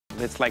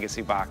It's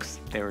Legacy Box.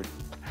 They were,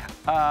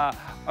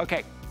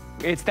 okay.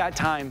 It's that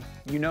time.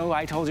 You know,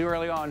 I told you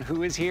early on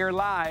who is here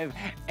live.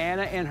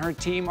 Anna and her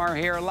team are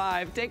here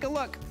live. Take a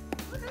look.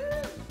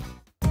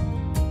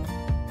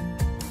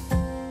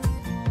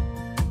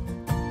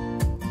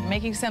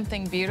 Making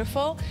something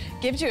beautiful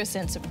gives you a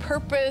sense of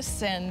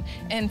purpose and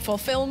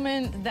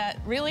fulfillment that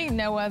really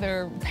no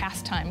other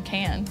pastime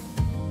can.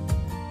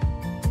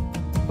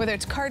 Whether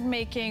it's card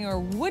making or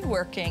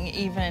woodworking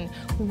even,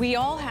 we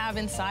all have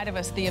inside of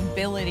us the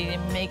ability to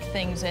make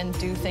things and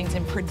do things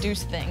and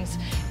produce things.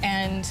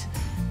 And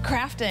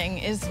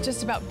crafting is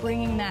just about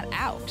bringing that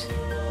out.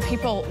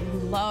 People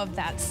love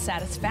that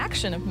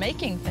satisfaction of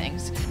making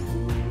things.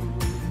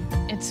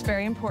 It's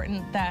very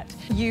important that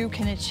you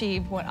can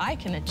achieve what I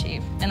can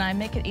achieve, and I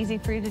make it easy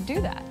for you to do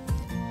that.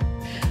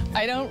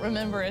 I don't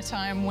remember a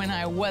time when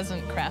I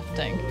wasn't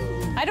crafting.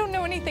 I don't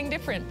know anything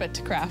different but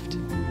to craft.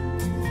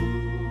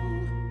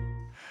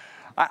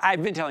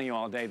 I've been telling you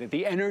all day that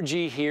the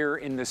energy here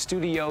in the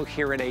studio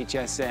here at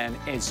HSN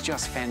is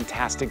just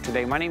fantastic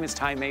today. My name is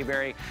Ty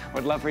Mayberry. I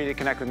would love for you to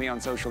connect with me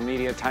on social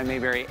media, Ty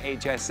Mayberry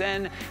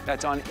HSN.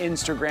 That's on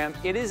Instagram.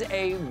 It is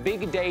a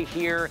big day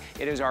here.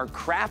 It is our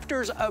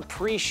Crafters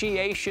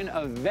Appreciation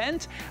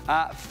event.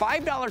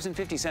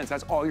 $5.50,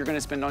 that's all you're gonna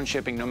spend on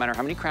shipping, no matter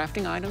how many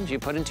crafting items you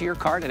put into your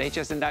cart at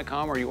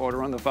hsn.com or you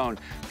order on the phone.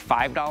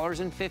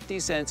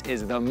 $5.50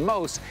 is the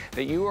most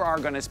that you are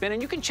gonna spend,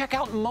 and you can check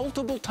out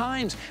multiple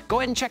times. Go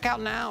ahead and check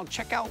out now,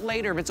 check out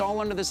later. If it's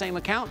all under the same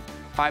account,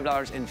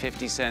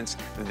 $5.50.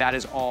 That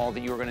is all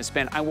that you are going to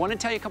spend. I want to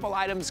tell you a couple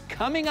items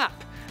coming up.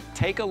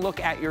 Take a look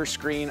at your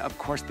screen. Of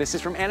course, this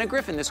is from Anna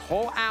Griffin. This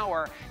whole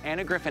hour,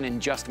 Anna Griffin, in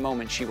just a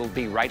moment, she will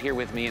be right here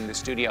with me in the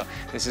studio.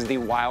 This is the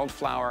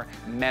Wildflower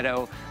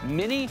Meadow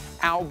mini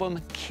album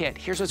kit.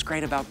 Here's what's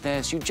great about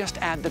this. You just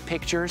add the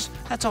pictures.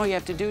 That's all you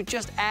have to do.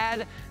 Just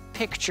add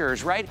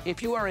pictures, right?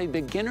 If you are a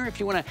beginner, if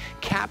you want to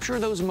capture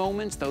those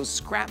moments, those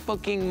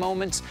scrapbooking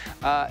moments,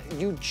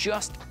 you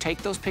just take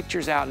those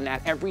pictures out and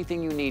add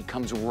everything you need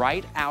comes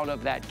right out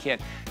of that kit.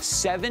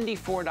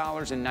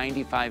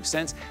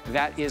 $74.95.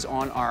 That is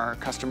on our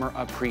customer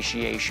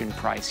appreciation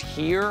price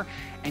here.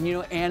 And you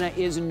know, Anna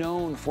is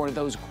known for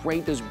those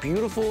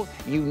beautiful,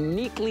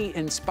 uniquely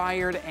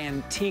inspired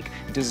antique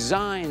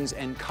designs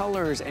and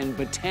colors and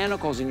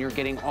botanicals, and you're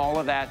getting all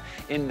of that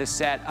in the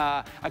set.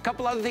 A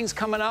couple other things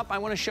coming up. I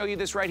want to show you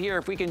this right here.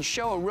 If we can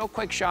show a real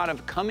quick shot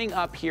of coming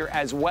up here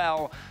as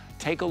well.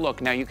 Take a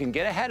look. Now you can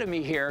get ahead of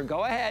me here.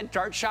 Go ahead,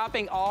 start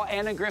shopping all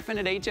Anna Griffin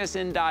at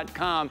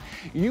hsn.com.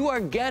 You are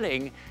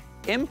getting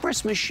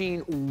Impress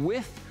machine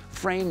with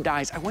frame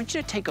dies. I want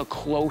you to take a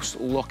close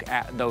look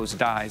at those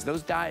dies.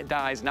 Those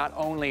dies not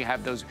only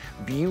have those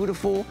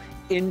beautiful,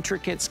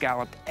 intricate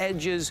scalloped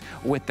edges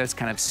with those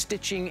kind of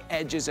stitching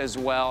edges as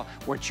well,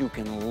 which you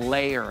can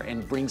layer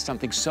and bring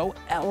something so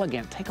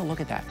elegant. Take a look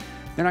at that.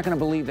 They're not going to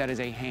believe that is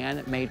a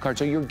handmade card.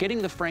 So you're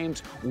getting the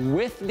frames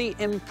with the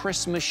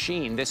Impress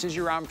machine. This is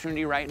your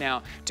opportunity right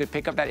now to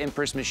pick up that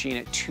Impress machine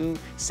at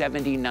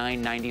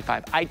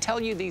 $279.95. I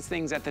tell you these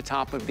things at the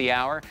top of the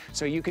hour,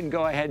 so you can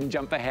go ahead and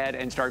jump ahead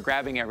and start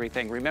grabbing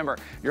everything. Remember,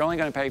 you're only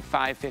going to pay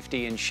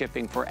 $5.50 in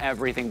shipping for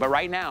everything. But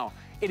right now,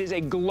 it is a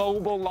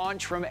global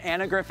launch from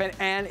Anna Griffin,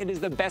 and it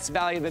is the best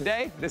value of the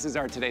day. This is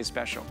our today's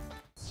special.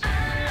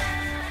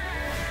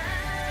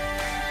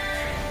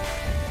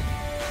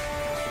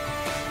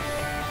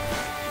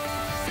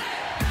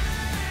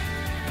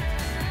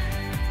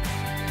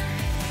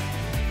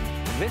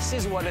 This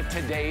is what a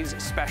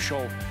today's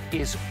special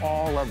is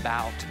all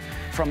about.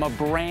 From a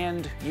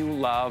brand you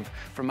love,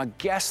 from a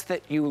guest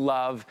that you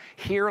love,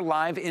 here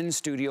live in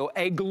studio,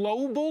 a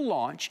global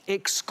launch,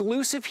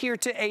 exclusive here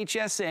to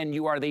HSN.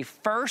 You are the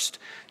first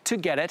to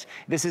get it.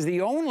 This is the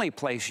only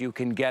place you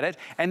can get it,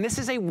 and this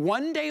is a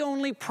one-day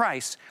only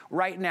price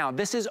right now.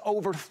 This is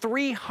over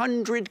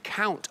 300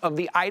 count of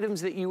the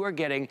items that you are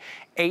getting,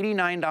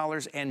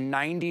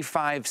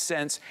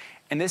 $89.95,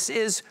 and this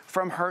is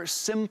from her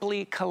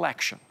Simply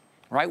collection.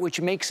 Right,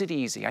 which makes it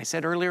easy. I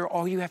said earlier,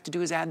 all you have to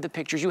do is add the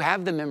pictures. You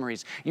have the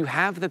memories, you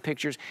have the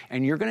pictures,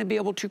 and you're gonna be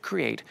able to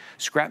create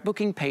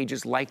scrapbooking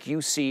pages like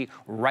you see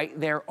right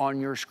there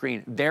on your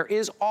screen. There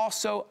is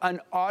also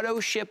an auto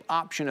ship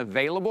option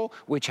available,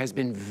 which has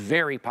been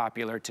very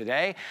popular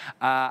today.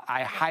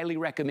 I highly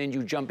recommend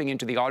you jumping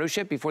into the auto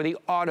ship before the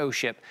auto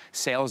ship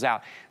sails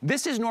out.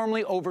 This is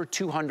normally over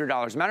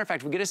 $200. Matter of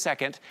fact, if we get a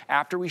second,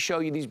 after we show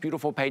you these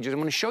beautiful pages,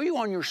 I'm gonna show you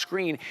on your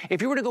screen, if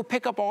you were to go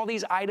pick up all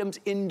these items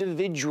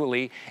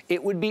individually,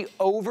 it would be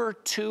over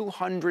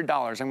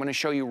 $200. I'm going to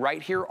show you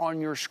right here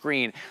on your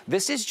screen.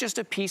 This is just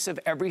a piece of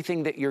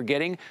everything that you're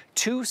getting.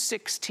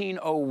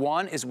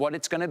 $216.01 is what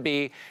it's going to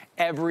be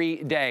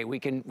every day.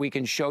 We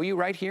can show you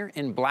right here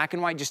in black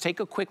and white. Just take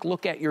a quick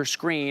look at your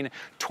screen.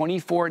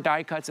 24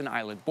 die cuts and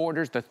eyelet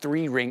borders, the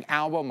 3-ring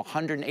album,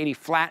 180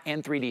 flat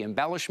and 3D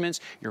embellishments,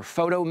 your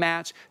photo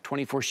mats,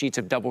 24 sheets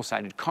of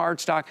double-sided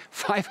cardstock,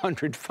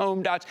 500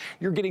 foam dots.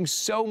 You're getting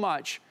so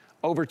much,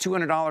 over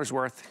 $200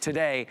 worth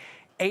today.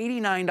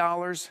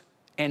 $89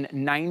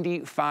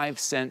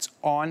 $1.95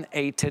 on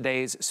a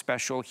today's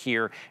special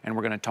here, and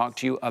we're going to talk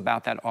to you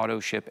about that auto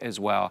ship as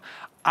well.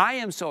 I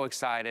am so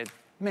excited.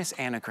 Miss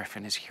Anna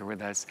Griffin is here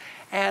with us.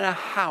 Anna,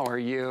 how are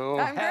you?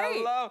 I'm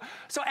great. Hello.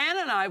 So Anna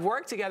and I have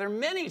worked together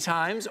many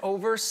times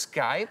over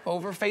Skype,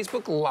 over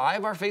Facebook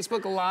Live, our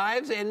Facebook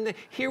Lives, and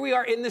here we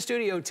are in the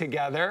studio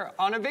together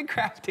on a big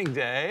crafting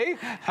day.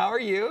 How are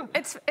you?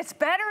 It's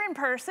better in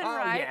person,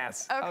 right?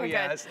 Yes. Okay, oh,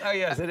 yes. good. Oh,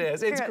 yes, it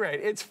is. It's Good. great.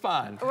 It's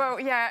fun. Well,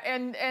 yeah,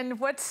 and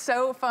what's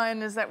so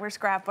fun is that we're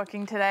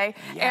scrapbooking today,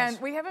 Yes.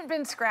 and we haven't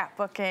been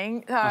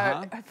scrapbooking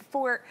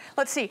for,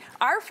 let's see,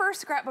 our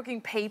first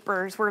scrapbooking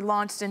papers were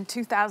launched in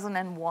 2001,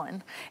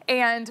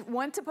 and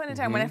once upon a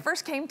time, when I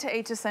first came to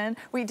HSN,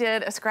 we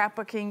did a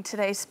scrapbooking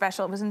today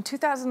special. It was in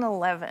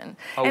 2011,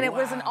 and it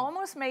was an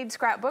almost made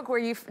scrapbook where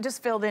you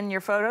just filled in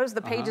your photos.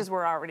 The pages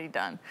were already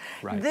done.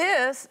 Right.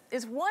 This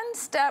is one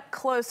step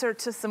closer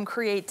to some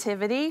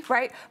creativity,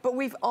 right? But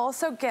we've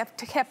also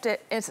kept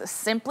it as a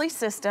simply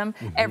system.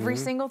 Every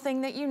single thing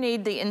that you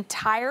need, the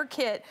entire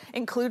kit,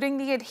 including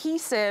the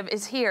adhesive,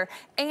 is here.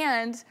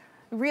 And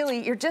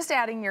really, you're just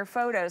adding your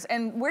photos.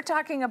 And we're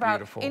talking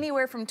about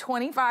anywhere from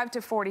 25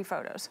 to 40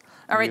 photos.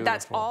 All right,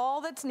 that's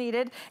all that's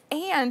needed.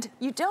 And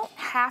you don't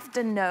have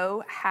to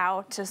know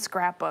how to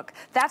scrapbook.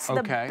 That's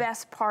the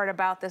best part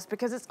about this,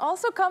 because it's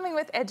also coming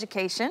with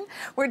education.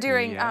 We're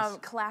doing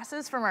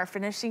classes from our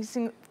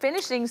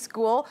finishing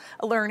school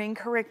learning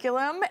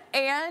curriculum.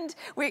 And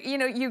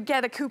you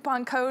get a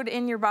coupon code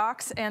in your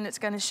box, and it's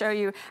going to show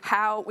you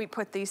how we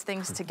put these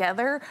things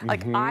together.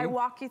 Like I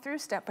walk you through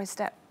step by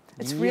step.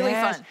 It's really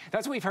fun.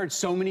 That's what we've heard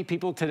so many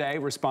people today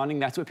responding.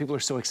 That's what people are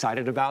so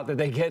excited about, that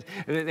they get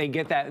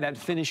that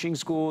finishing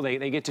school.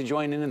 They get to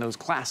join in those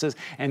classes,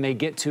 and they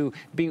get to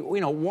be,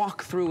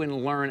 walk through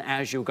and learn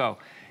as you go.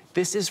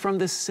 This is from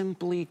the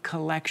Simply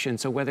collection.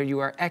 So whether you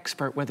are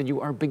expert, whether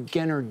you are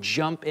beginner,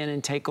 jump in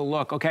and take a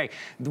look. Okay,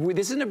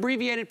 this is an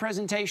abbreviated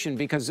presentation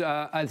because this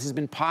has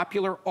been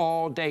popular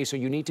all day, so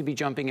you need to be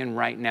jumping in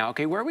right now.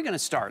 Okay, where are we gonna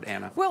start,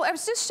 Anna? Well, I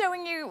was just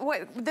showing you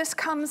what this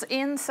comes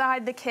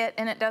inside the kit,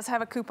 and it does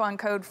have a coupon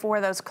code for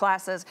those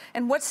classes.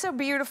 And what's so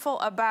beautiful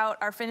about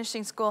our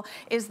finishing school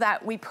is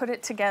that we put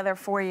it together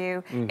for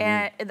you,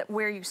 and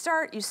where you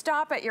start, you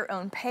stop at your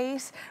own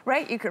pace,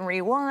 right? You can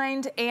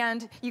rewind,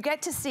 and you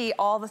get to see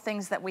all the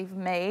things that we've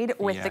made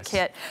with the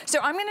kit. So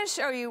I'm going to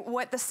show you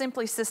what the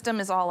Simply system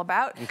is all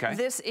about. Okay.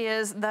 This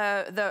is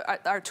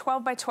our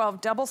 12 by 12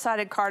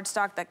 double-sided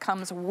cardstock that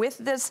comes with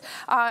this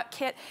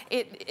kit.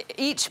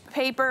 Each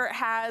paper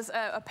has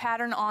a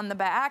pattern on the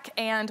back,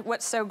 and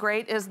what's so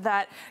great is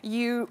that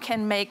you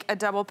can make a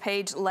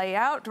double-page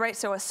layout, right?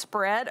 So a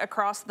spread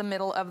across the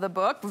middle of the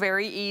book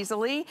very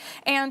easily.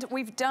 And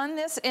we've done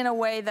this in a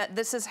way that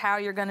this is how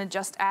you're going to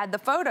just add the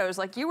photos,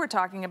 like you were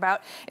talking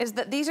about, is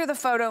that these are the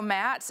photo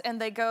mats, and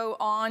they go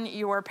on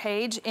your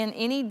page in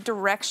any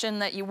direction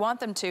that you want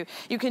them to.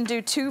 You can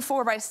do 2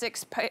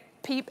 4x6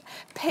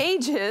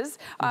 pages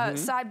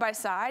side by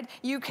side.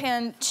 You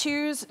can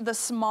choose the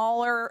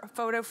smaller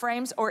photo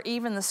frames or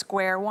even the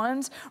square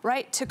ones,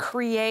 right, to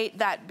create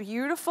that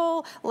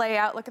beautiful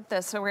layout. Look at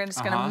this. So we're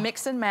just gonna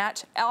mix and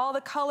match. All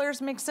the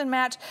colors mix and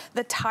match.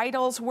 The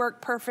titles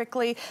work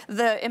perfectly.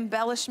 The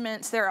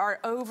embellishments, there are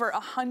over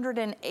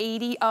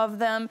 180 of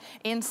them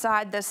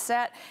inside the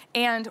set.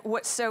 And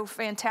what's so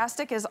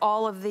fantastic is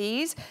all of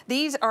these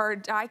are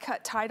die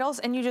cut titles,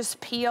 and you just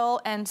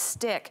peel and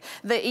stick.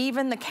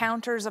 Even the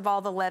counters of all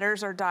the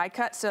letters are die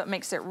cut, so it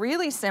makes it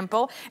really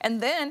simple.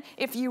 And then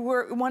if you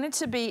wanted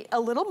to be a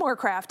little more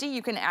crafty,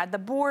 you can add the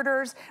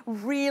borders.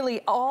 Really,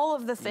 all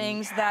of the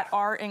things that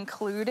are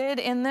included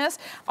in this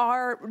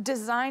are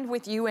designed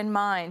with you in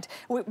mind,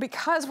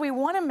 because we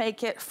want to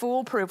make it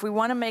foolproof. We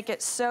want to make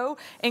it so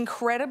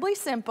incredibly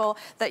simple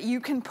that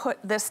you can put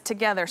this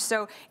together,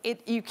 so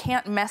you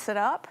can't mess it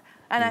up.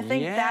 And I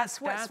think that's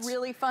what's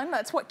really fun.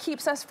 That's what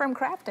keeps us from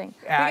crafting.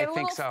 I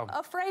think so.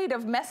 Afraid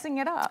of messing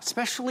it up.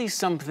 Especially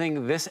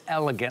something this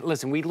elegant.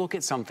 Listen, we look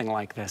at something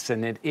like this,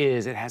 and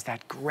it has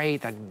that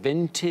great, that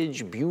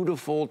vintage,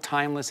 beautiful,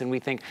 timeless, and we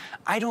think,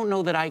 I don't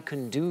know that I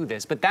can do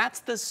this. But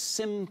that's the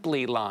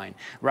Simply line,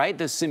 right?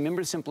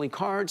 Remember Simply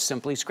cards,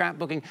 Simply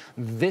scrapbooking.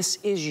 This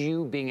is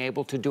you being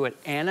able to do it.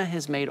 Anna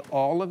has made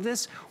all of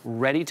this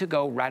ready to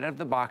go right out of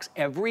the box.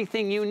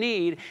 Everything you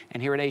need.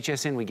 And here at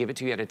HSN, we give it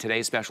to you at a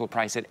today's special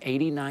price at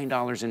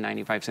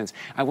 $89.95.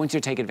 I want you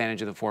to take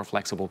advantage of the 4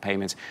 flexible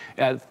payments.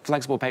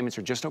 Flexible payments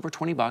are just over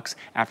 20 bucks.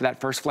 After that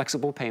first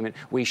flexible payment,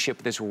 we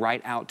ship this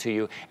right out to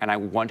you, and I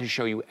want to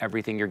show you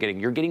everything you're getting.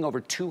 You're getting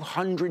over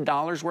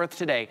 $200 worth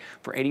today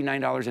for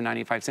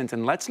 $89.95.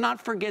 And let's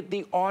not forget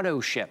the auto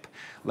ship.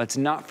 Let's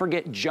not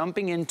forget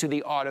jumping into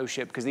the auto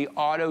ship, because the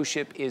auto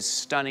ship is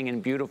stunning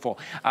and beautiful.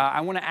 I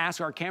want to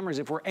ask our cameras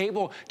if we're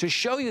able to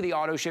show you the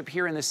auto ship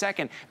here in a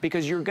second,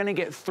 because you're going to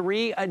get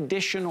 3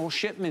 additional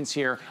shipments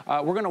here.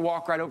 We're going to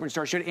walk right over and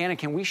start showing. Anna,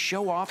 can we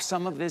show off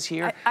some of this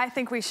here? I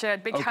think we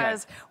should,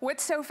 because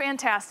what's so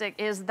fantastic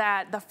is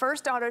that the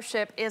first auto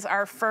ship is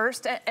our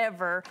first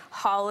ever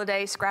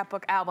holiday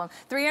scrapbook album.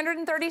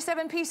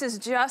 337 pieces,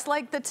 just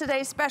like the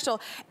Today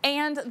Special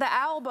and the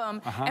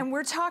album. And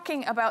we're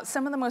talking about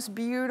some of the most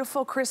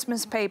beautiful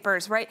Christmas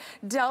papers, right?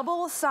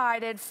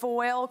 Double-sided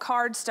foil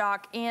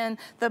cardstock in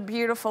the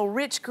beautiful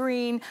rich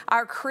green,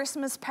 our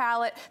Christmas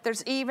palette.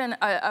 There's even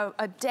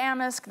a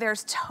damask,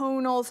 there's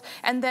tonals,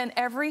 and then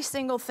every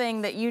single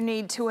thing that you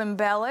need to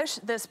embellish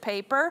this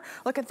paper.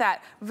 Look at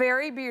that,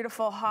 very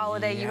beautiful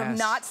holiday. You have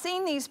not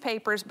seen these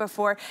papers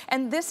before,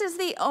 and this is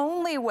the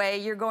only way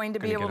you're going to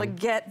be able to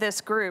get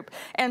this group.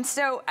 And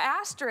so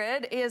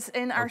Astrid is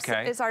in our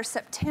our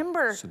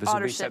September so this auto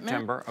will be shipment.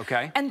 September,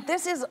 And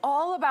this is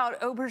all about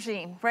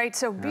aubergine, right?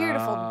 So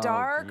beautiful,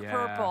 dark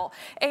purple,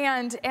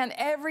 and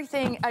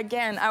everything.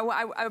 Again,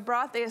 I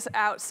brought this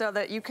out so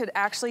that you could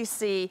actually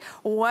see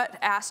what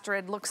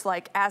Astrid looks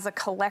like as a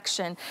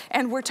collection.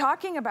 And we're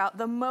talking about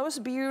the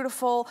most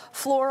beautiful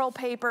floral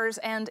papers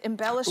and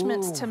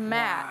embellishments to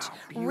match,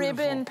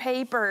 ribbon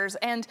papers,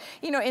 and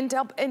you know,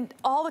 in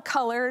all the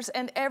colors,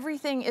 and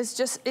everything is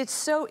just, it's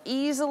so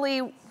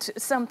easily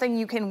something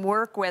you can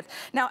work with.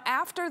 Now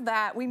after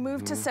that, we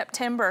moved to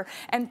September,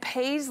 and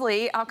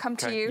Paisley, I'll come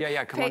to you.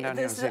 Come on down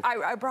here.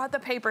 I brought the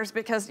papers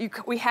because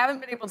we haven't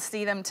been able to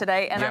see them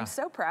today, and I'm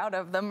so proud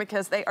of them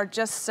because they are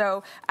just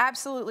so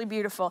absolutely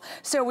beautiful.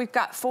 So we've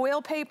got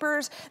foil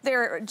papers,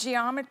 they're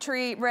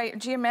geometry, right,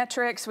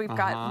 geometrics, we've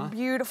got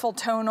beautiful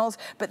tonals,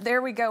 but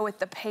there we go with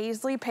the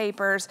Paisley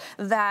papers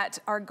that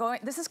are going,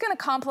 this is going to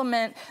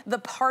complement the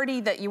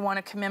party that you want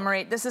to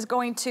commemorate. This is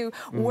going to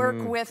work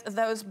with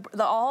those,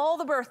 all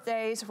the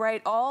birthdays,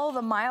 right, all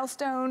the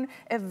milestone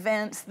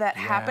events that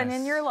happen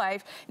in your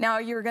life. Now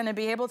you're going to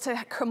be able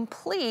to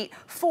complete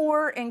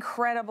 4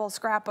 incredible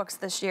scrapbooks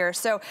this year.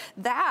 So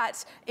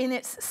that, in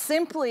its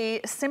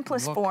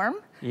simplest form,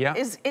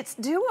 it's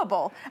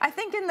doable. I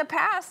think in the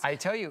past, I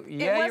tell you,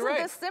 it wasn't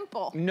this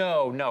simple.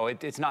 No,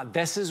 it's not.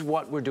 This is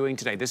what we're doing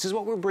today. This is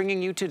what we're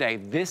bringing you today.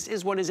 This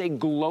is what is a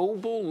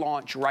global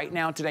launch right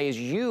now today, is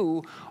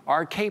you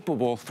are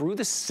capable through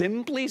the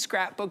Simply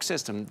Scrapbook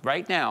system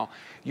right now.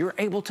 You're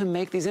able to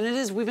make these, and it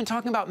is, we've been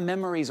talking about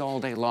memories all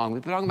day long.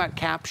 We've been talking about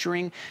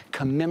capturing,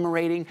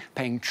 commemorating,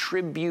 paying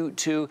tribute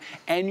to,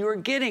 and you're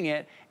getting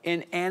it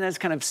in Anna's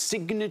kind of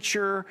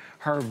signature,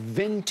 her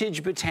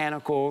vintage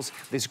botanicals,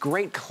 this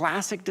great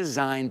classic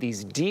design,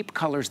 these deep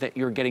colors that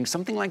you're getting,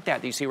 something like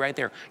that you see right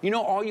there. You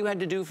know all you had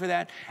to do for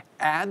that?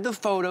 Add the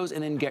photos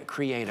and then get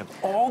creative.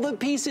 All the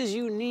pieces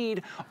you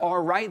need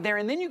are right there,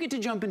 and then you get to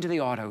jump into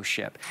the auto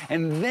ship.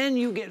 And then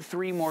you get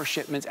 3 more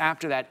shipments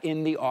after that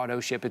in the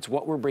auto ship. It's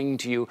what we're bringing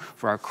to you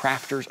for our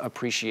Crafters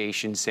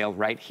Appreciation Sale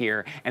right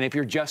here. And if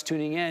you're just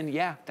tuning in,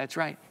 yeah, that's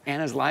right.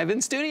 Anna's live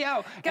in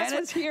studio.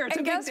 Anna's here. It's a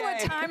big day. And guess what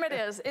time it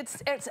is?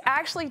 It's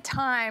actually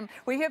time.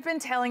 We have been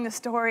telling the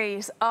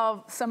stories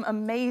of some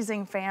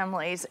amazing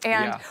families.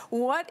 And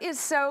what is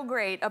so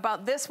great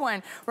about this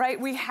one,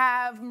 right? We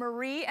have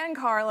Marie and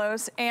Carlos,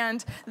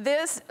 and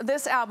this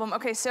album.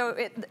 Okay, so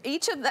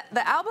each of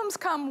the albums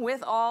come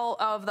with all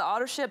of the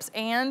auto ships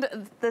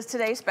and the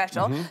Today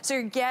Special. So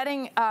you're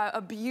getting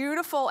a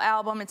beautiful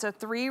album. It's a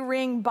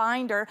 3-ring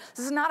binder.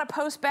 This is not a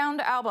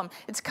post-bound album.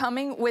 It's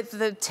coming with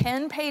the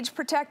 10-page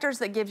protectors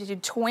that gives you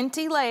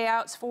 20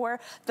 layouts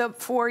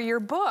for your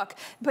book.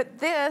 But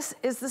this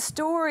is the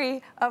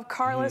story of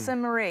Carlos and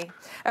Marie.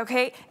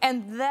 Okay,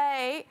 and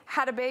they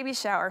had a baby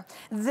shower.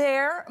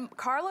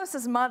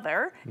 Carlos's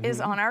mother is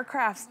on our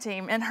crafts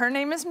team, and her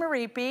name is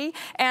Maripi,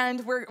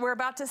 and we're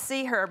about to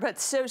see her. But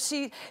so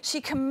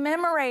she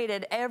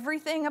commemorated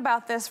everything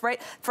about this,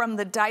 right? From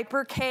the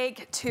diaper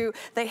cake to,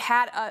 they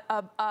had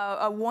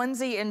a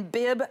onesie and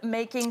bib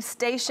making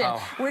station.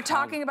 We're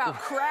talking about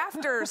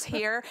crafters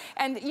here,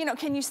 and you know,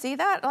 can you see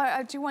that?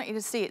 I do want you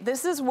to see it.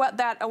 This is what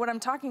I'm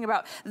talking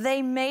about.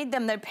 They made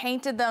them, they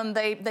painted them,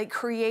 they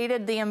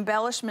created the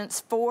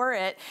embellishments for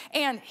it.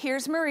 And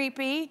here's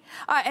Maripi,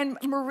 and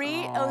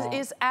Marie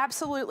is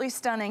absolutely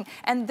stunning.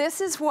 And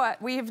this is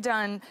what we have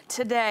done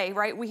today,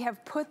 right? We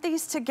have put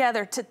these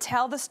together to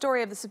tell the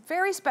story of this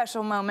very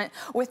special moment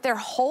with their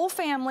whole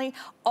family,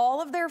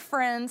 all of their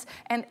friends,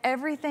 and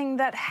everything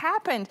that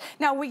happened.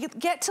 Now we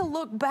get to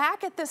look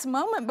back at this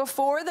moment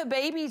before the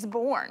baby's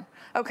born,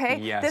 okay?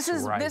 Yes,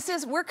 this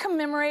is we're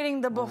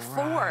commemorating the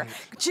before.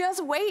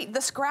 Just wait,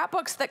 the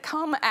scrapbooks that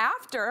come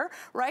after,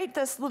 right?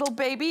 This little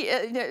baby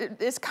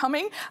is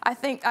coming. I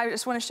think I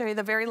just want to show you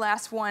the very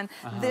last one.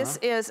 This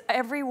is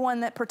everyone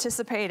that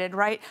participated,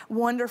 right?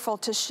 Wonderful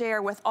to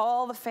share with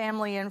all the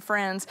family and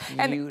friends.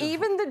 And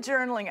even the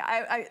journaling,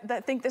 I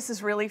think this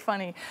is really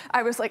funny.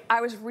 I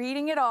was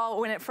reading it all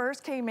when it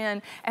first came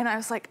in, and I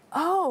was like,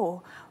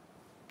 oh,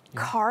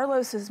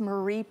 Carlos is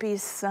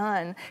Maripi's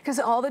son, because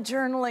all the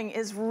journaling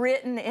is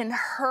written in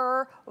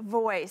her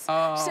voice.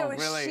 Oh, so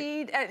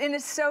really? And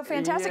it's so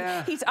fantastic.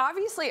 Yeah. He's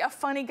obviously a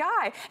funny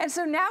guy, and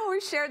so now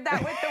we shared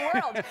that with the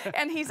world.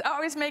 And he's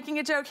always making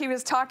a joke. He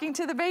was talking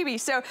to the baby.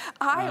 So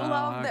I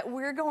love that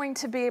we're going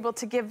to be able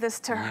to give this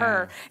to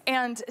her,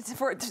 and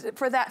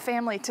for that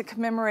family to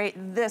commemorate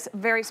this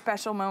very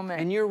special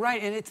moment. And you're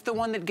right, and it's the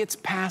one that gets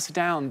passed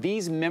down.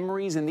 These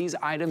memories and these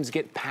items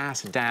get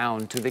passed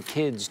down to the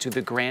kids, to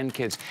the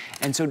grandkids.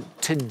 And so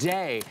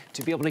today,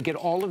 to be able to get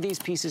all of these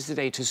pieces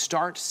today, to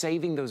start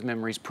saving those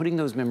memories, putting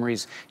those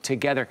memories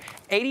together,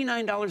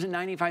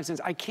 $89.95.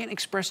 I can't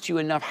express to you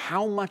enough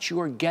how much you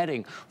are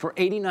getting for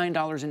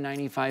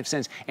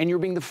 $89.95. And you're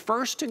being the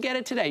first to get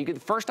it today. You get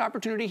the first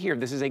opportunity here.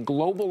 This is a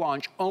global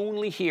launch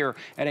only here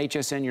at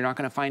HSN. You're not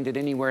going to find it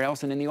anywhere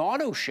else. And in the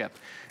auto ship,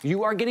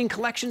 you are getting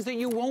collections that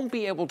you won't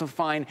be able to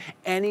find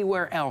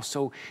anywhere else.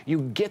 So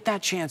you get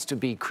that chance to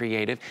be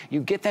creative.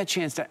 You get that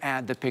chance to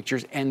add the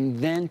pictures and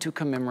then to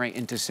commemorate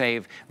and to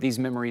save these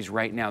memories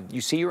right now.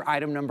 You see your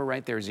item number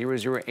right there,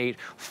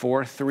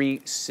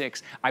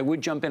 008436. I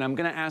would jump in. I'm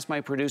going to ask my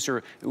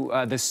producer,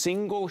 the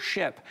single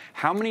ship,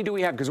 how many do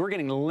we have? Because we're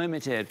getting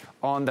limited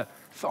on the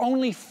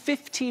only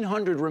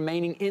 1,500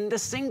 remaining in the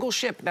single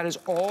ship. That is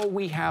all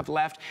we have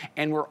left.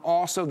 And we're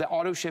also, the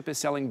auto ship is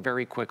selling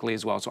very quickly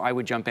as well. So I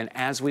would jump in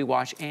as we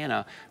watch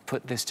Anna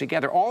put this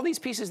together. All these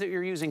pieces that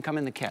you're using come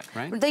in the kit,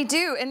 right? They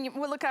do. And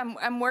well, look,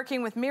 I'm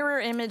working with mirror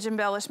image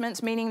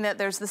embellishments, meaning that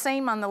there's the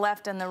same on the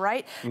left and the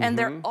right, and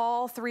they're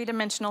all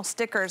three-dimensional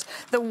stickers.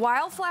 The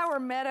Wildflower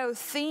Meadow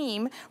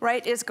theme,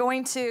 right, is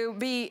going to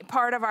be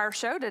part of our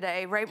show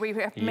today, right? We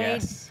have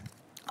made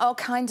all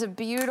kinds of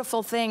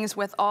beautiful things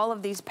with all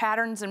of these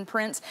patterns and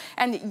prints.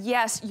 And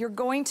yes, you're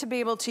going to be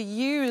able to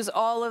use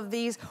all of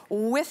these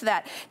with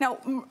that. Now,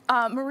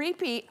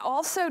 Maripi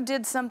also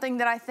did something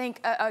that I think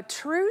a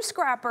true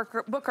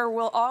scrapbooker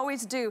will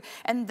always do,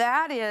 and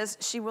that is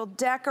she will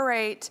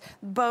decorate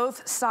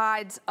both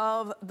sides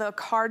of the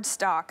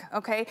cardstock,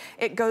 okay?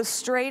 It goes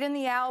straight in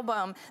the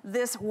album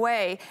this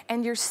way,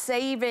 and you're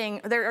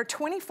saving, there are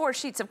 24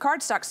 sheets of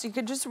cardstock, so you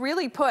could just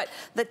really put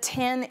the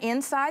 10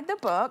 inside the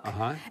book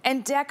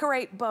and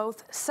decorate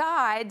both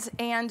sides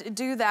and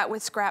do that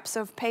with scraps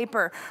of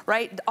paper,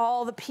 right?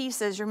 All the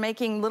pieces, you're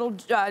making little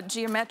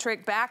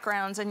geometric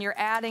backgrounds and you're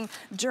adding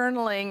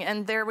journaling,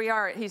 and there we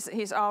are.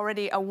 He's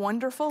already a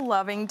wonderful,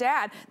 loving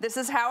dad. This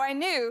is how I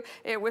knew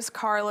it was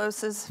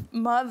Carlos's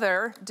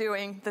mother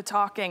doing the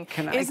talking.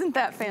 Isn't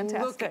that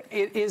fantastic? Look,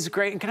 it is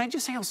great. And can I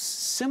just say how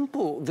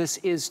simple this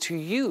is to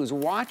use?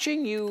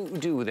 Watching you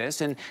do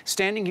this and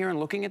standing here and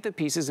looking at the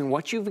pieces and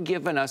what you've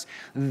given us,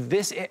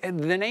 this,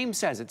 the name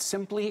says it's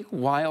simply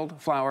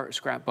Wildflower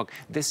Scrapbook.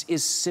 This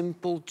is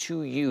simple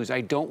to use.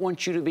 I don't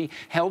want you to be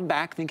held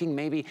back thinking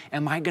maybe,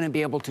 am I going to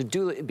be able to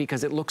do it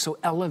because it looks so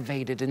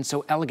elevated and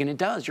so elegant? It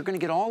does. You're going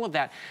to get all of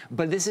that.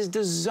 But this is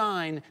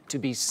designed to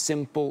be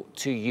simple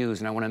to use.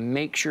 And I want to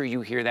make sure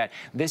you hear that.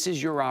 This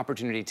is your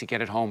opportunity to get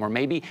it home. Or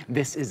maybe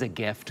this is a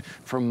gift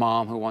for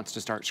mom who wants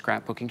to start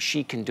scrapbooking.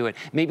 She can do it.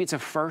 Maybe it's a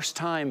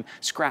first-time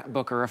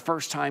scrapbooker, a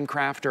first-time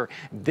crafter.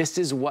 This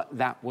is what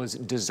that was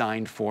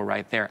designed for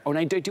right there. Oh, and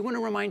I do want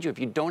to remind you, if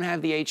you don't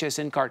have the HSN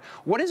card,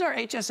 what is our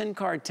HSN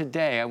card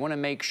today? I want to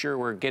make sure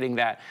we're getting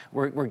that,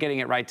 we're getting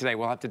it right today.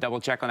 We'll have to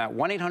double check on that.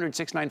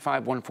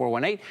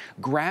 1-800-695-1418.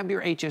 Grab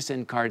your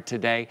HSN card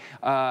today.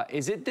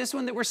 Is it this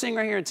one that we're seeing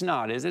right here? It's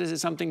not, is it? Is it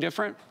something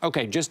different?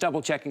 Okay, just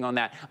double checking on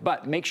that.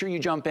 But make sure you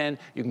jump in.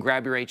 You can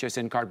grab your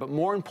HSN card. But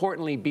more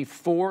importantly,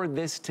 before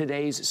this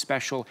today's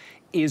special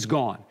is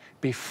gone,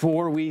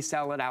 before we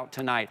sell it out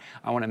tonight,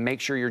 I want to make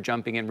sure you're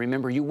jumping in.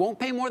 Remember, you won't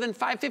pay more than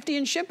 $5.50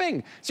 in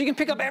shipping. So you can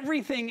pick up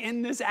everything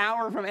in this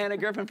hour from Anna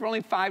Griffin for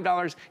only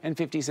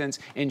 $5.50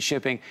 in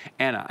shipping.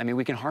 Anna, I mean,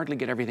 we can hardly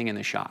get everything in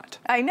the shot.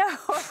 I know.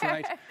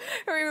 Right?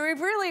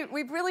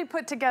 We've really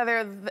put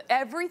together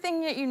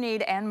everything that you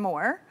need and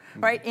more,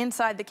 right,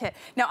 inside the kit.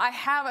 Now, I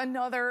have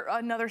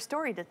another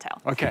story to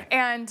tell. Okay.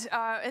 And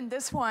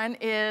this one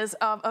is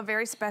of a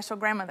very special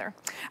grandmother.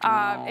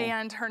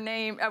 And her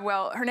name,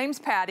 her name's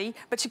Patty,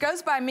 but she goes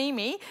by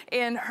Mimi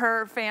in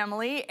her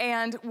family.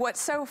 And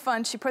what's so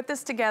fun, she put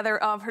this together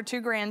of her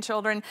two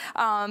grandchildren,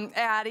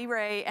 Addie,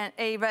 Ray, and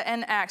Ava,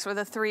 and Axe were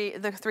the three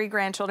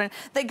grandchildren.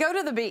 They go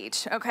to the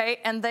beach, okay,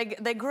 and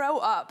they grow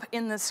up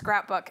in this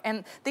scrapbook.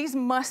 And these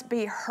must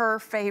be her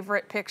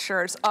favorite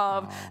pictures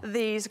of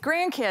these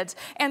grandkids.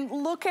 And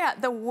look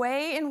at the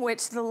way in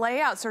which the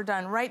layouts are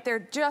done, right?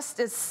 They're just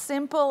as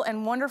simple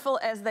and wonderful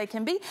as they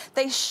can be.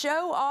 They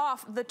show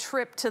off the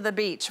trip to the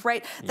beach,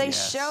 right? They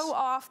show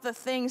off the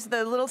things,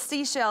 the little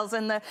seashells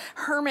and the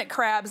hermit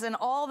crabs and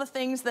all the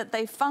things that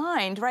they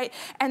find, right?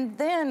 And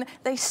then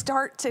they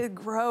start to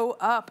grow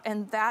up,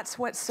 and that's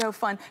what's so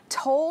fun,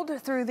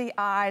 told through the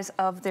eyes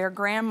of their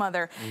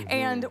grandmother.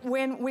 And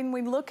when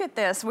we look at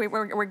this,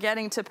 we're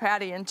getting to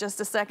Patty in just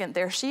a second.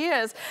 There she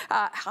is.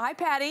 Hi,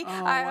 Patty.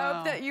 I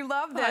hope that you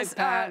love this. this.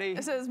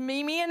 It says,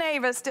 Mimi and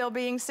Ava still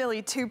being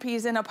silly, 2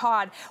 peas in a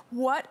pod.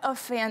 What a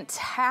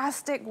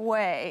fantastic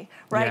way,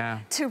 right,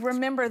 to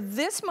remember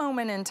this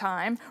moment in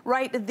time,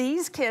 right,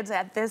 these kids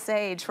at this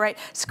age, right?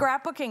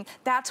 Scrapbooking,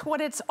 that's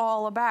what it's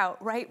all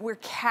about, right? We're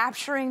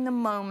capturing the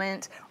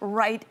moment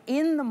right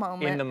in the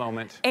moment. In the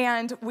moment.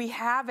 And we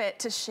have it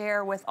to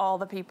share with all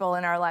the people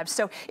in our lives.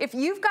 So if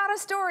you've got a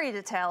story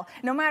to tell,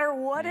 no matter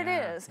what it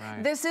is,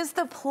 this is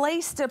the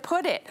place to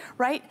put it,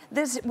 right?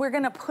 We're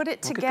gonna put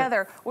it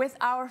together with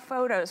our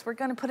photos. We're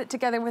gonna put it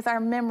together with our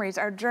memories,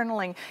 our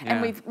journaling,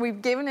 and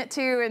we've given it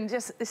to you in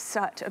just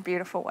such a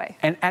beautiful way.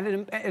 And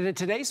at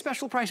today's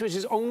special price, which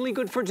is only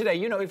good for today,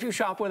 you know, if you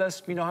shop with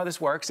us, you know how this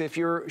works. If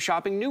you're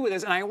shopping new with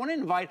us, and I wanna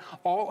invite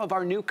all of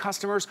our new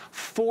customers,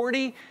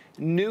 40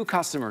 new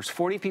customers,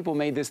 40 people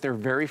made this their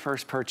very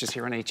first purchase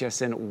here on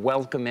HSN.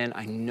 Welcome in.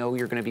 I know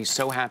you're gonna be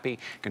so happy,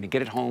 gonna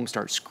get it home,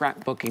 start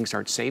scrapbooking,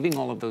 start saving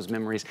all of those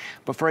memories.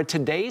 But for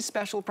today's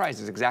special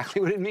price is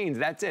exactly what it means.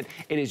 That's it.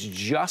 It is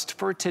just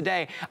for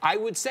today. I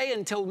would say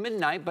until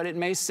midnight, but it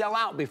may sell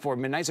out before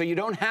midnight, so you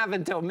don't have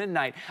until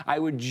midnight. I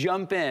would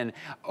jump in.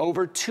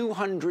 Over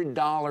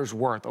 $200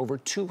 worth, over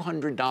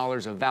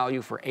 $200 of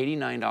value for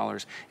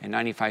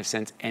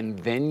 $89.95, and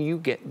then you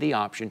get the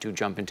option to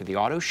jump into the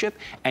auto ship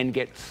and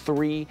get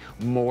 3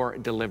 more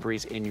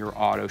deliveries in your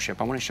auto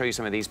ship. I want to show you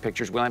some of these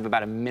pictures. We'll have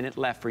about a minute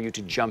left for you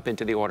to jump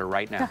into the order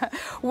right now.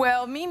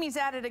 Well, Mimi's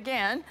at it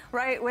again,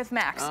 right, with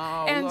Max.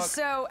 Oh, and look.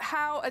 So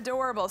how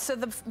adorable. So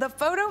the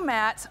photo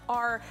mats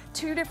are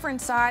 2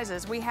 different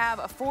sizes. We have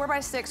a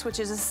 4x6, which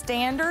is a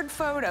standard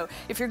photo.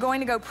 If you're going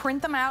to go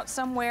print them out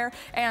somewhere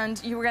and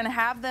you're going to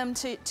have them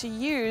to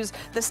use,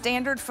 the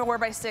standard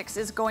 4x6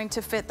 is going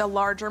to fit the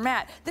larger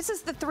mat. This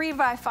is the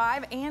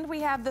 3x5, and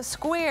we have the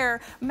square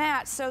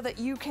mat so that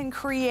you can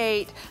create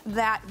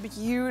that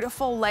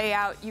beautiful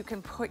layout. You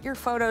can put your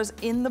photos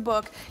in the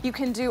book. You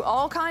can do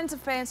all kinds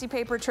of fancy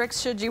paper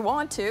tricks should you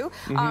want to,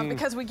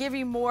 because we give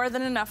you more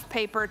than enough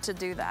paper to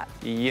do that.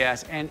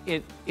 Yes, and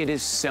it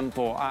is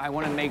simple. I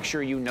want to make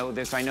sure you know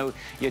this. I know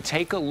you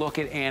take a look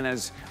at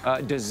Anna's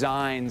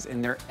designs,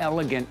 and they're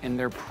elegant and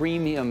they're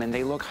premium and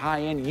they look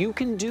high-end. You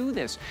can do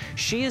this.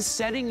 She is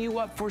setting you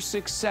up for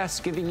success,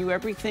 giving you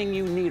everything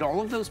you need, all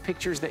of those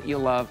pictures that you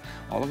love,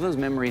 all of those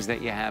memories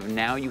that you have.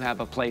 Now you have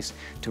a place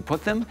to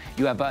put them.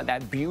 You have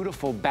that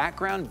beautiful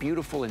background,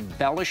 beautiful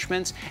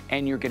embellishments,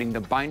 and you're getting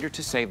the binder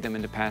to save them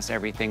and to pass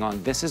everything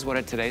on. This is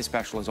what today's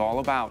special is all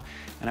about.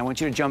 And I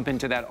want you to jump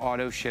into that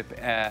auto ship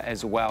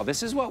as well.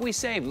 This is what we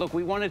saved. Look,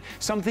 we wanted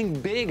something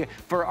big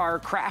for our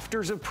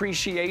Crafters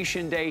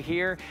Appreciation Day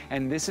here,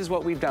 and this is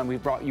what we've done.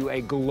 We've brought you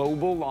a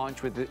global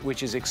launch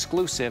which is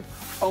exclusive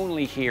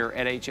only here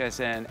at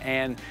HSN.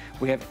 And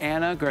we have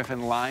Anna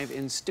Griffin live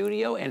in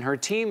studio, and her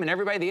team and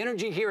everybody. The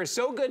energy here is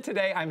so good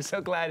today. I'm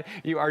so glad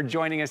you are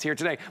joining us here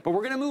today. But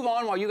we're gonna move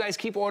on while you guys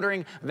keep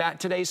ordering that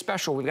today's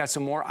special. We've got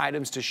some more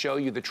items to show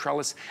you. The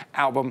Trellis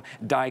Album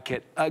Die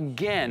Kit.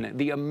 Again,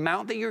 the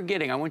amount that you're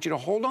getting, I want you to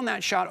hold on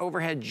that shot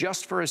overhead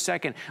just for a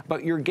second,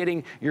 but you're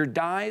getting your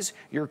dies,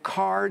 your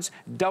cards,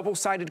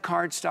 double-sided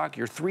cardstock,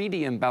 your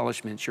 3D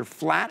embellishments, your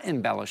flat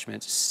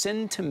embellishments,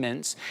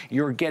 sentiments.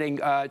 You're getting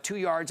 2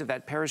 yards of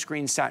that Paris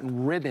green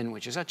satin ribbon,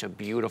 which is such a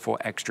beautiful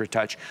extra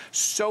touch.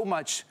 So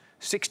much.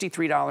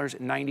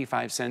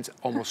 $63.95,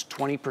 almost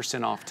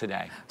 20% off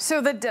today.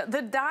 So the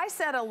die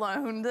set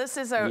alone, this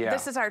is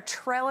our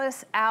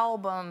Trellis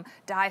Album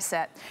die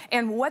set.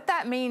 And what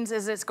that means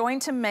is it's going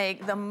to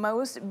make the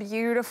most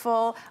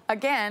beautiful,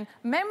 again,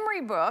 memory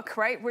book,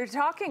 right? We're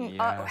talking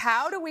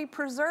how do we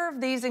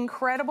preserve these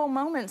incredible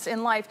moments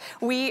in life?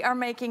 We are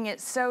making it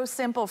so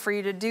simple for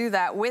you to do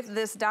that with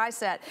this die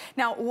set.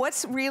 Now,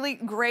 what's really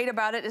great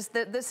about it is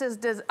that this is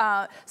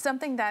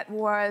something that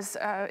was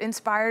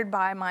inspired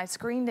by my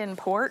screened-in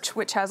porch,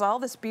 which has all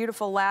this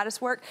beautiful lattice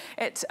work.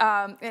 It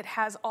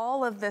has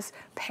all of this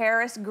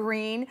Paris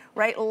green,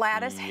 right,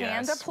 lattice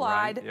hand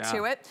applied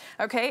to it,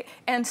 okay?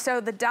 And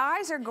so the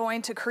dies are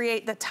going to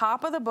create the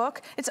top of the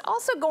book. It's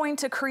also going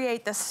to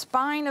create the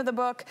spine of the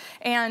book,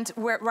 and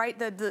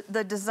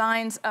the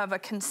designs of a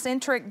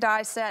concentric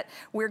die set.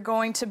 We're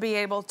going to be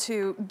able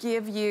to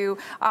give you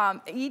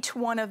each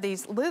one of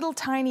these little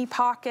tiny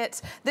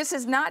pockets. This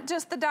is not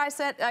just the die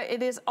set,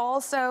 it is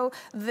also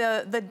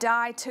the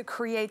die to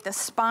create the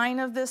spine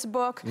of this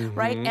book,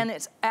 right? And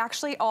it's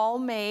actually all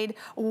made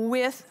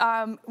with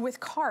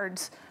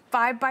cards.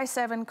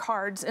 5x7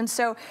 cards. And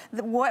so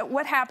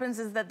what happens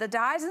is that the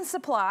dies and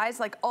supplies,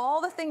 like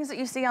all the things that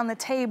you see on the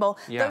table,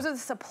 those are the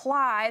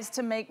supplies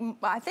to make,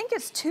 I think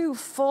it's 2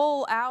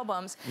 full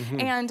albums.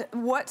 And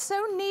what's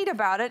so neat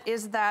about it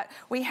is that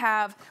we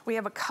have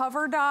a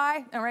cover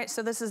die, all right?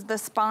 So this is the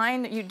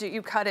spine.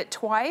 You cut it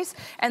twice,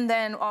 and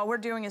then all we're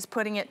doing is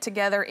putting it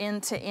together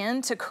end to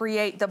end to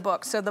create the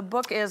book. So the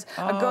book is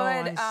a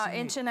good 1.5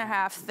 inches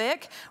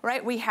thick,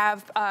 right? We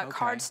have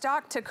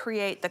cardstock to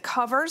create the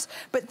covers,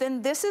 but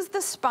then this is is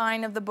the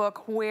spine of the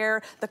book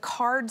where the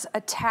cards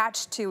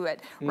attach to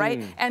it,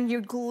 right? And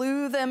you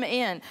glue them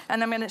in.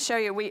 And I'm going to show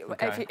you,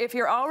 if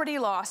you're already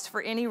lost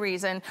for any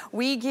reason,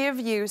 we give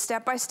you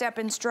step-by-step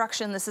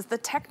instruction. This is the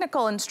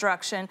technical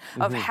instruction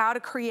of how to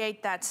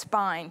create that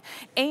spine.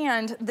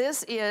 And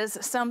this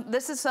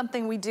is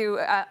something we do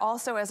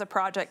also as a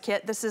project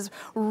kit. This is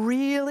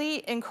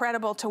really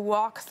incredible to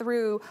walk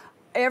through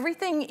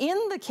everything in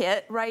the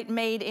kit, right,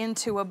 made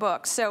into a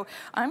book. So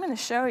I'm going to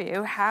show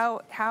you how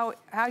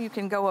you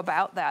can go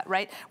about that,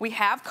 right? We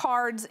have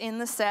cards in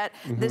the set.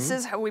 This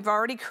is how we've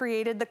already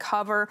created the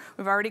cover.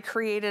 We've already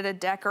created a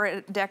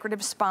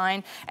decorative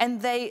spine,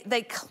 and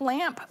they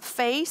clamp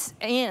face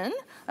in.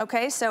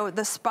 Okay, so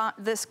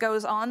this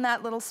goes on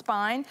that little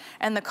spine,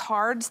 and the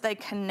cards, they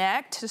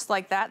connect just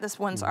like that. This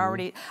one's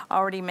already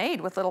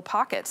made with little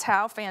pockets.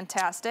 How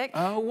fantastic!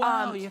 Oh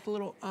wow, you have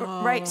little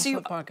right, so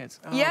you, pockets.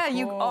 Oh, yeah, cool.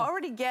 You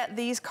already get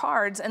these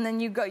cards, and then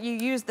you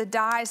use the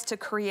dies to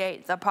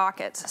create the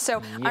pockets.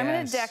 So I'm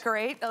going to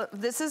decorate.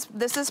 This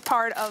is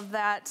part of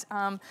that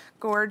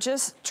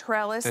gorgeous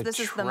trellis. This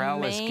is the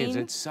main. The trellis gives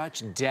it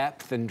such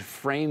depth and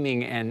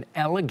framing and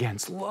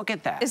elegance. Look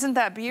at that. Isn't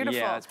that beautiful?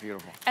 Yeah, it's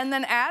beautiful. And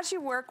then as you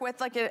work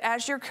with, like,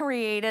 as you're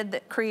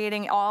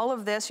creating all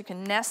of this, you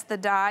can nest the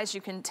dies.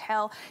 You can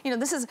tell. You know,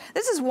 this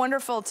is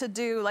wonderful to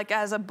do, like,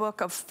 as a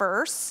book of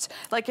firsts.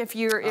 Like if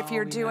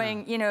you're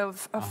doing, you know,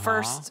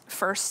 first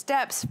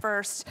steps,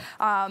 first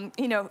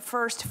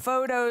first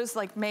photos,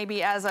 like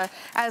maybe as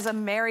a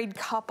married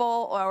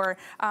couple, or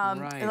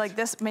like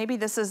this. Maybe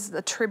this is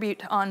a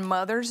tribute on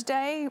Mother's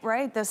Day,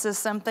 right? This is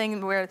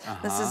something where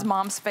this is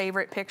Mom's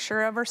favorite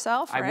picture of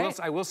herself. Right?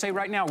 I will say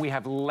right now we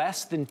have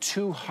less than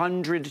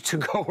 200 to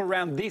go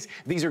around.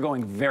 These are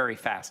going very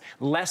fast.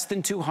 Less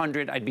than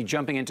 200. I'd be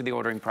jumping into the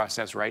ordering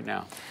process right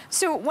now.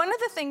 So one of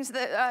the things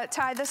that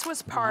Ty, this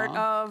was part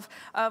of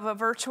a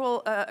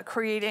virtual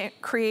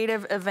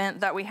creative event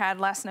that we had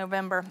last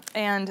November,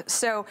 and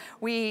so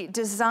we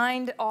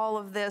designed all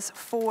of this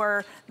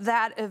for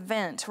that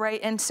event, right?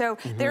 And so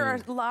there are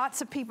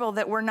lots of people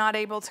that were not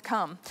able to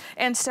come,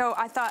 and so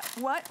I thought,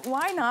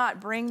 why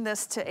not bring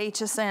this to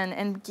HSN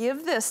and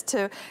give this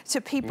to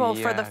people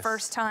for the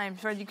first time,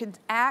 so you could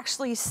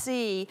actually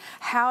see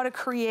how to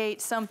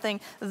create something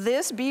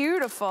this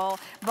beautiful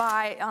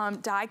by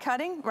die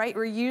cutting, right?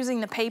 We're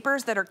using the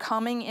papers that are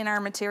coming in our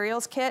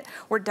materials kit.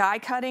 We're die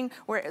cutting,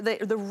 where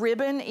the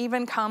ribbon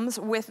even comes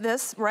with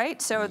this,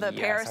 right? So the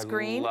Paris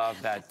green. I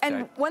love that.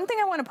 And one thing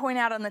I want to point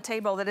out on the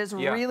table that is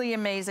really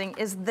amazing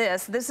is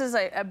this. This is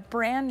a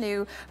brand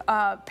new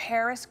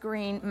Paris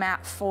green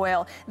matte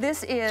foil.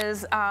 This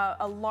is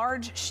a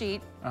large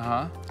sheet.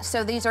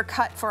 So these are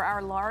cut for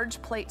our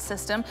large plate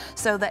system,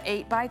 so the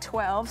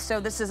 8x12. So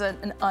this is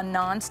a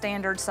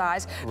non-standard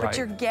size, but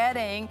you're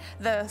getting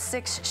the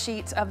 6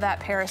 sheets of that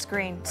Paris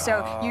green.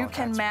 So you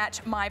can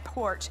match my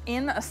porch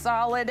in a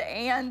solid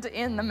and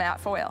in the matte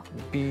foil.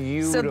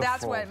 Beautiful. So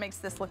that's what makes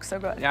this look so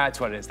good. Yeah, that's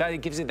what it is. That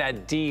gives it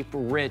that deep,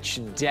 rich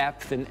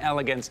depth and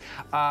elegance.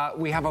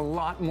 We have a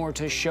lot more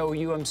to show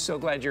you. I'm so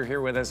glad you're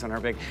here with us on our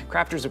big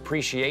Crafters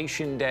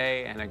Appreciation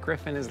Day, and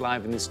Griffin is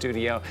live in the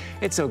studio.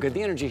 It's so good.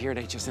 The energy here at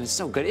HSN is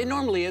so good. It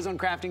normally is on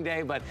Crafting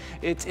Day, but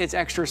it's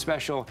extra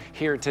special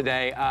here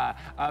today.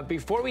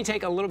 Before we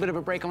take a little bit of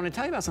a break, I want to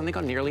tell you about something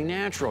called Nearly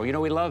Natural. You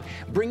know, we love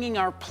bringing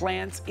our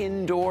plants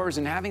indoors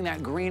and having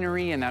that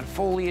greenery and that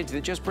foliage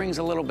that just brings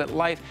a little bit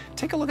life.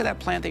 Take a look at that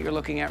plant that you're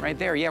looking at right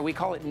there. Yeah, we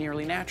call it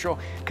Nearly Natural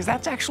because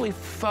that's actually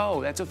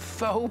faux. That's a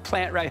faux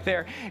plant right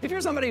there. If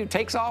you're somebody who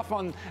takes off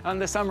on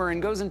the summer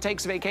and goes and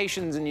takes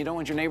vacations and you don't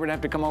want your neighbor to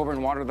have to come over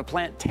and water the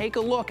plant, take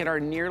a look at our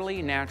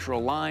Nearly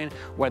Natural line,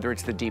 whether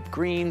it's the deep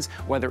greens,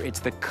 whether it's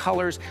the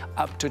colors,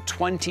 up to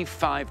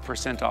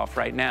 25% off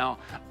right now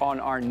on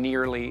our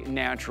Nearly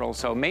Natural.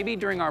 So maybe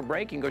during our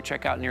break, you can go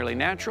check out Nearly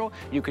Natural.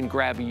 You can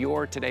grab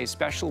your today's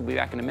special. We'll be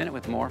back in a minute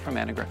with more from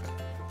Anna Griffin.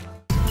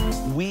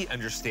 We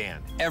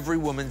understand every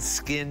woman's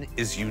skin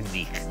is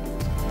unique.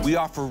 We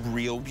offer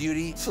real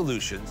beauty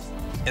solutions,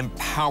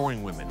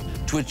 empowering women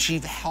to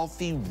achieve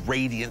healthy,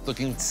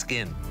 radiant-looking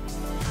skin.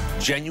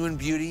 Genuine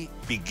beauty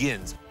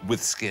begins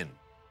with skin.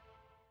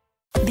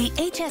 The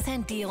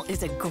HSN deal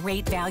is a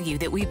great value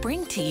that we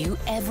bring to you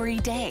every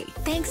day.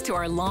 Thanks to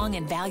our long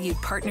and valued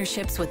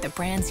partnerships with the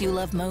brands you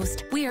love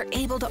most, we are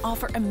able to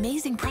offer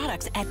amazing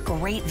products at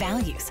great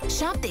values.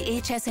 Shop the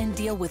HSN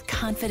deal with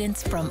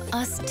confidence from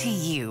us to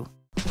you.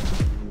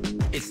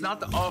 It's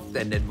not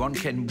often that one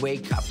can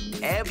wake up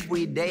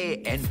every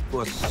day and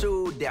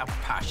pursue their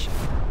passion.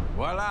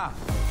 Voila!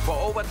 For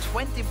over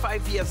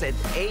 25 years at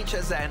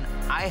HSN,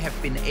 I have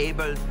been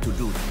able to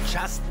do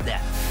just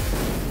that.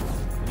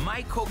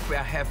 My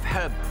cookware have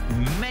helped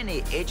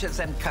many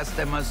HSN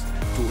customers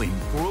to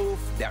improve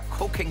their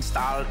cooking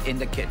style in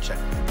the kitchen.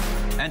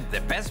 And the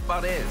best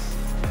part is,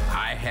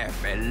 I have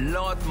a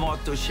lot more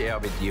to share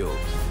with you.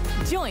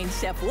 Join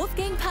Chef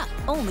Wolfgang Puck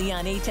only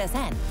on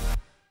HSN.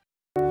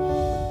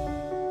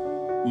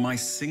 My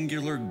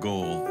singular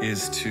goal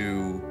is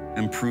to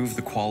improve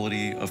the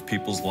quality of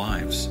people's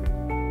lives.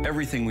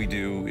 Everything we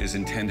do is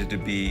intended to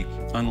be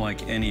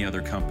unlike any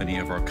other company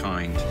of our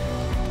kind.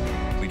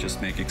 We just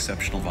make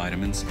exceptional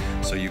vitamins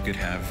so you could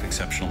have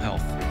exceptional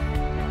health.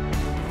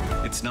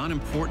 It's not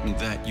important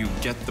that you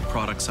get the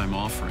products I'm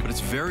offering, but it's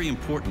very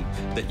important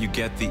that you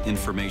get the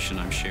information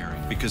I'm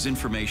sharing, because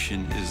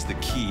information is the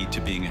key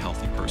to being a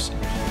healthy person.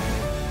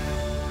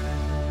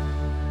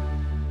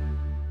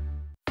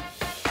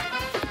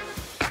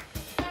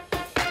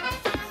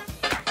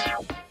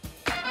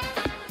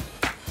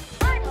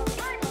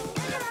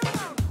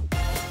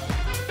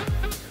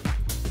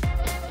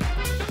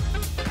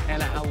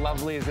 Anna, how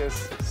lovely is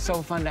this?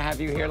 So fun to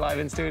have you here live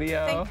in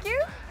studio. Thank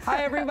you.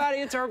 Hi, everybody.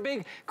 It's our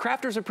big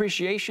Crafters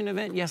Appreciation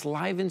event. Yes,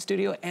 live in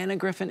studio. Anna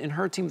Griffin and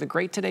her team, the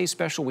great Today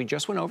Special we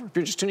just went over. If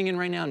you're just tuning in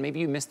right now and maybe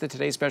you missed the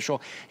Today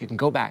Special, you can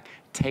go back,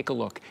 take a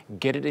look,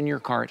 get it in your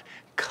cart,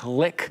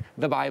 click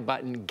the buy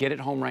button, get it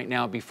home right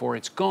now before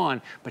it's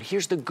gone. But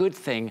here's the good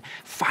thing,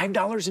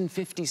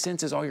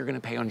 $5.50 is all you're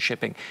gonna pay on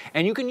shipping.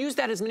 And you can use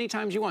that as many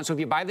times as you want. So if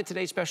you buy the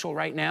Today Special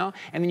right now,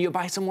 and then you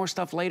buy some more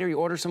stuff later, you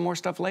order some more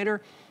stuff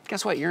later,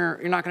 guess what? You're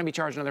not gonna be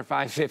charged another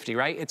 $5.50,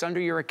 right? It's under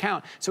your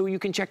account. So you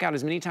can check out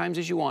as many times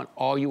as you want.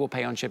 All you will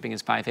pay on shipping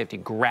is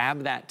 $5.50.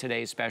 Grab that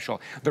Today Special.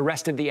 The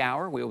rest of the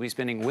hour, we will be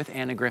spending with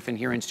Anna Griffin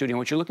here in studio.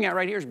 What you're looking at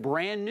right here is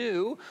brand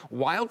new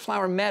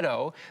Wildflower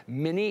Meadow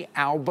mini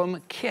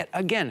album kit.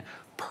 Again,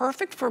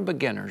 perfect for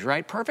beginners,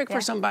 right? Perfect for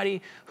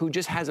somebody who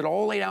just has it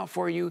all laid out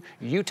for you.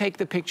 You take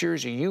the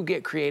pictures, you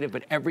get creative,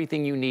 but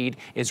everything you need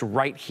is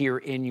right here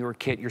in your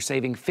kit. You're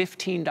saving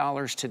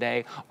 $15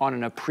 today on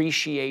an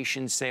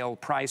appreciation sale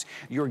price.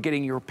 You're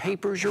getting your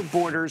papers, your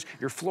borders,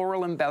 your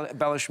floral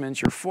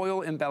embellishments, your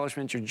foil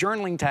embellishments, your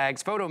journaling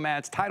tags, photo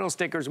mats, title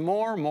stickers,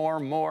 more,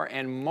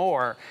 and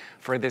more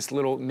for this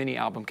little mini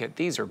album kit.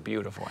 These are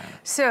beautiful, Anna.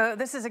 So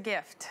this is a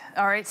gift,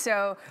 all right?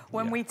 So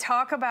when we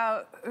talk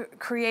about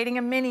creating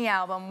a mini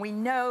album, we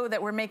know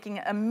that we're making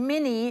a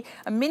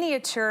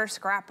miniature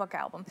scrapbook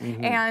album.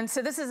 And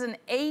so this is an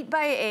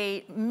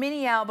 8x8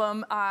 mini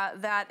album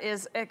that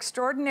is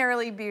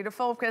extraordinarily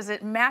beautiful because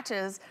it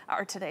matches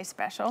our Today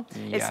Special.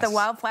 It's the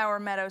Wildflower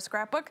Meadow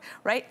scrapbook,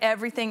 right?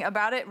 Everything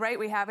about it, right?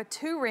 We have a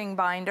 2-ring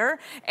binder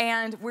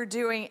and we're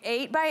doing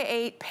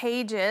 8x8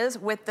 pages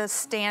with the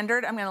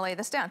standard, I'm gonna lay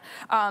this down,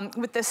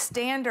 with the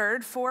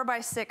standard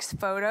 4x6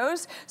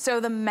 photos.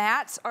 So the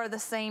mats are the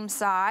same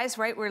size,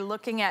 right? We're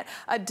looking at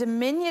a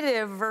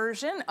diminutive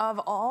version of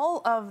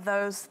all of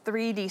those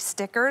 3D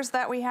stickers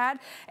that we had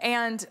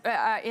and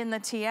in the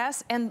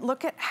TS, and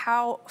look at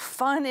how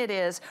fun it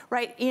is,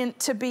 right?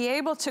 To be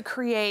able to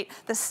create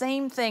the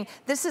same thing.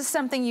 This is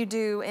something you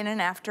do in an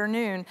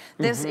afternoon.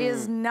 This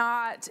is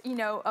not, you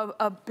know,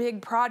 a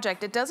big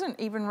project. It doesn't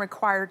even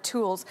require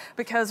tools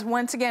because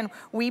once again,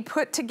 we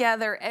put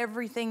together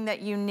everything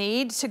that you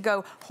need to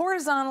go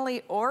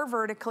horizontally or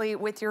vertically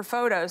with your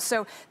photos.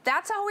 So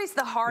that's always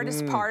the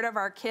hardest part of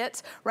our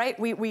kits, right?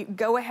 We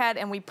go ahead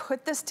and we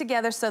put this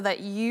together so that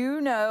you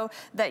know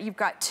that you've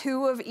got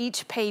 2 of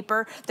each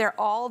paper. They're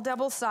all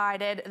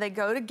double-sided. They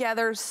go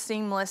together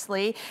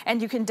seamlessly,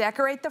 and you can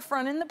decorate the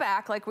front and the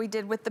back like we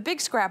did with the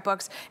big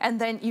scrapbooks, and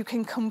then you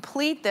can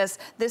complete this.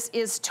 This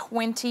is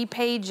 20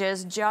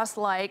 pages, just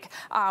like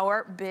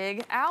our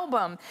big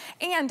album.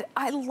 And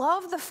I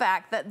love the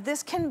fact that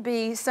this can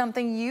be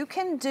something you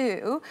can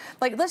do.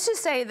 Like, let's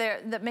just say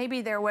that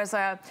maybe there was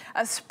a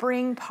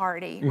spring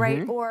party,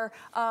 right? Or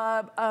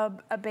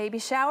a baby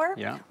shower,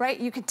 right?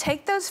 You could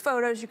take those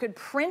photos, you could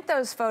print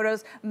those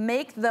photos,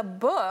 make the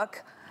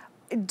book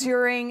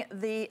during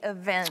the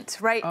event,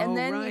 right? And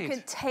then you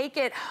could take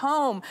it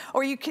home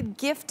or you could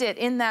gift it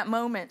in that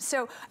moment.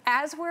 So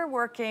as we're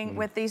working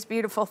with these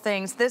beautiful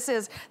things, this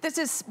is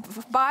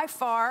by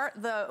far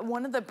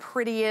one of the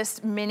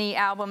prettiest mini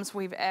albums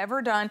we've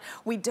ever done.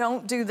 We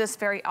don't do this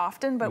very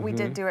often, but we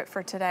did do it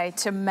for today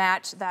to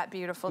match that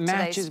beautiful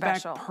Today Special.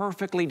 Matches back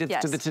perfectly to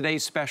the Today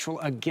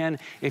Special. Again,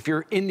 if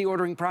you're in the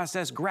ordering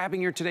process,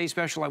 grabbing your Today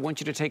Special, I want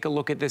you to take a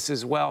look at this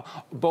as well,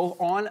 both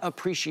on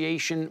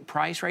appreciation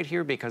price right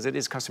here because it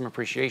is Customer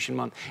Appreciation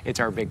Month.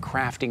 It's our big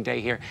crafting day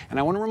here. And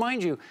I want to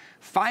remind you,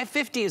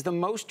 $5.50 is the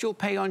most you'll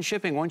pay on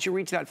shipping. Once you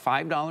reach that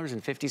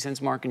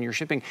 $5.50 mark in your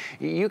shipping,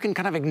 you can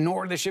kind of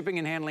ignore the shipping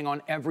and handling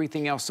on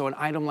everything else. So an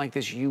item like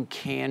this you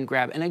can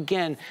grab. And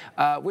again,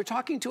 we're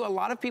talking to a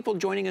lot of people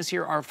joining us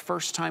here, our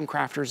first-time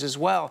crafters as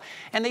well.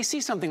 And they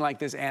see something like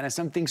this, Anna,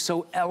 something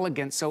so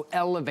elegant, so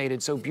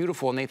elevated, so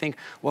beautiful. And they think,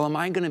 well, am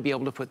I going to be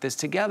able to put this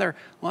together?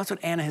 Well, that's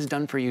what Anna has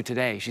done for you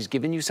today. She's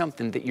given you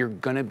something that you're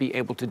going to be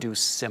able to do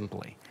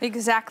simply.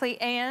 Exactly,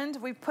 and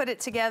we've put it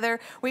together.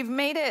 We've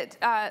made it,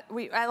 I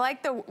like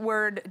the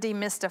word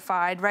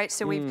demystified, right?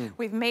 So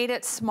we've made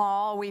it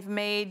small. We've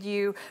made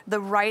you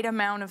the right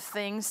amount of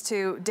things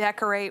to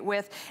decorate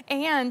with,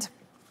 and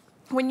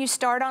when you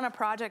start on a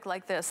project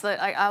like this,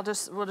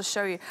 we'll just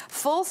show you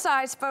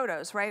full-size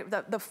photos, right?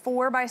 The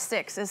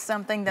 4x6 is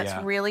something that's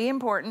really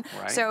important.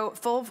 Right. So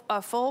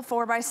a full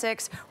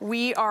 4x6,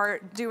 we are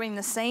doing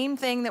the same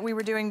thing that we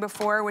were doing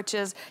before, which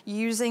is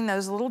using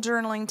those little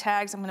journaling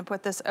tags. I'm going to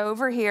put this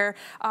over here.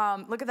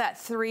 Look at that,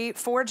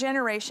 4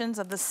 generations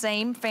of the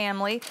same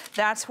family.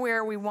 That's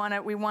where we want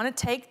to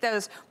take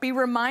those. Be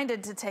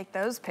reminded to take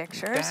those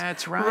pictures.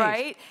 That's right.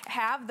 Right.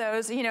 Have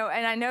those, you know.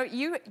 And I know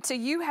you. So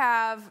you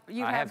have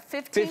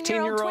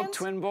 15-year-old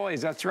twin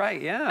boys. That's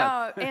right.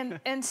 Yeah.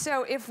 And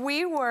so if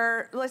we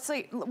were, let's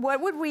see,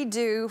 what would we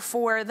do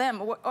for them?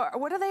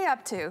 What are they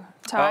up to,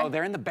 Ty? Oh,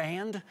 they're in the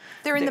band.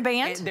 They're in the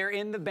band? They're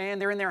in the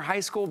band. They're in their high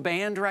school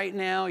band right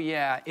now.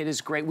 Yeah, it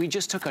is great. We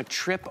just took a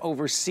trip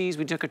overseas.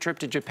 We took a trip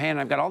to Japan.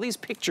 I've got all these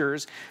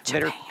pictures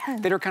that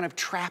are kind of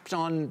trapped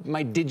on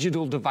my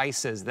digital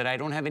devices that I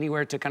don't have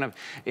anywhere to kind of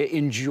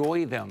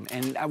enjoy them.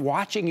 And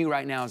watching you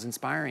right now is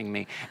inspiring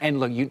me. And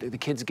look, the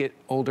kids get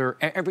older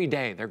every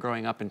day. They're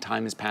growing up and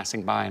time is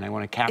passing by, and I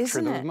want to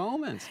capture those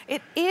moments.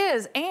 It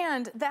is,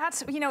 and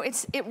that's, you know,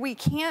 we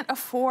can't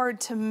afford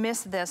to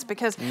miss this,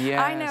 because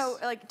I know,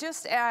 like,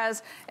 just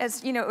as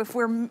you know, if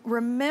we're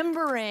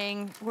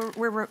remembering,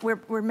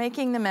 we're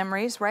making the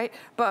memories, right?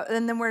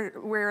 And then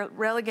we're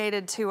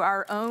relegated to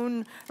our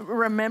own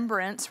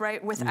remembrance,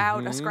 right?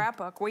 Without a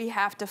scrapbook, we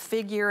have to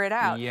figure it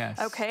out. Yes.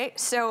 Okay.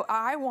 So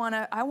I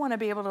wanna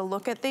be able to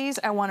look at these.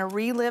 I want to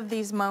relive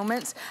these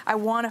moments. I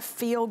want to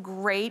feel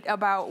great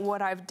about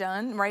what I've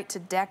done, right? To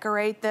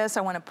decorate this.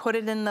 I want to put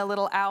it in the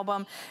little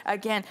album.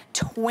 Again,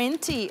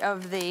 20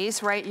 of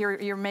these, right?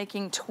 You're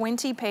making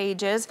 20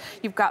 pages.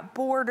 You've got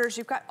borders.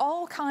 You've got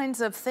all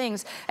kinds of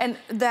things, and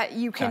that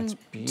you can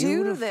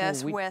do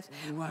this with.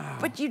 Wow.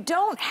 But you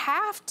don't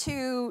have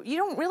to. You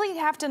don't really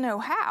have to know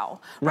how.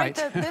 Right.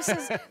 This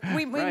is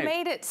we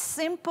made it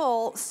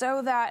simple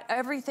so that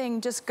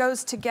everything just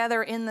goes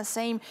together in the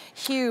same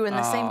hue and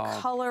the same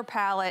color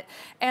palette,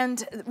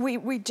 and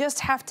we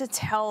just have to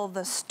tell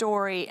the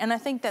story. And I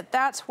think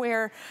that's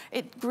where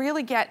it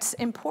really gets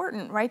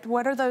important, right?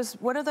 What are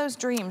those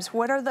dreams?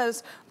 What are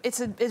those? It's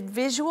a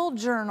visual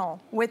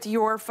journal with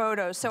your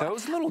photos. So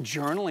those little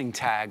journaling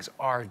tags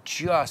are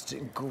just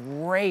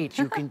great.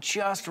 You can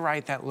just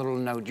write that little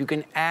note. You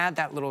can add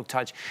that little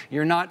touch.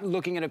 You're not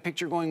looking at a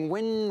picture going,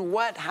 when,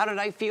 what, how did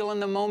I feel in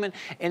the moment?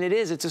 And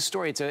it's a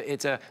story.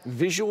 It's a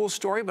visual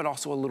story, but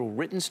also a little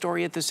written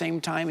story at the same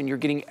time. And you're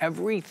getting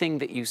everything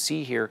that you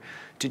see here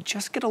to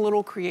just get a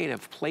little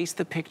creative. Place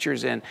the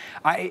pictures in.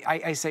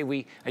 I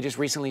just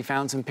recently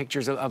found some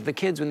pictures of the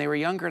kids when they were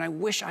younger, and I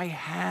wish I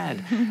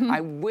had.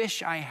 I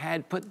wish I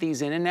had put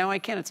these in, and now I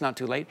can. It's not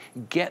too late.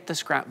 Get the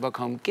scrapbook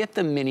home. Get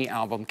the mini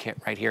album kit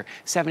right here.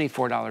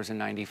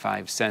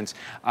 $74.95.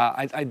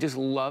 I just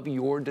love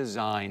your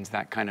designs,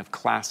 that kind of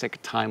classic,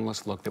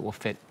 timeless look that will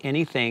fit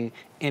anything,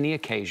 any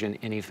occasion,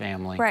 any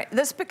family. Right.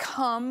 This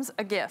becomes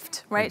a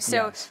gift, right?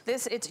 So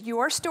it's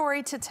your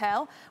story to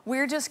tell.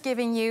 We're just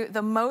giving you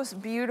the most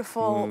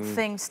beautiful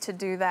things to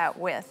do that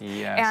with.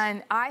 Yes.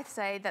 And I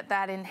say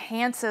that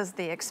enhances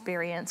the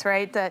experience,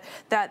 right? That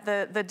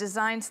the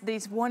designs,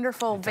 these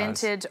wonderful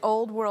vintage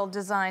old world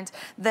designs,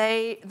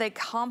 they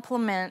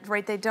complement,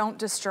 right? They don't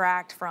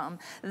distract from.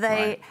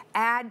 They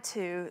add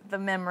to the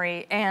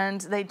memory,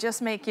 and they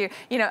just make you,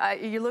 you know,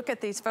 you look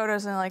at these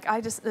photos and like,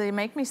 they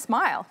make me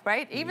smile,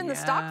 right? Even the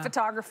stock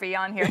photography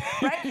on here,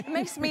 right? It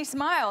makes me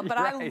smile, but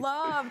I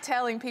love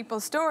telling people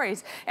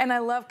stories, and I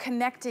love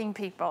connecting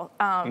people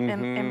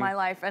in my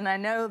life, and I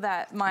know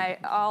that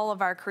all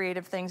of our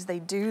creative things, they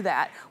do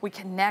that. We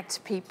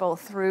connect people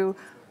through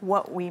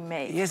what we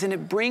make. Yes, and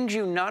it brings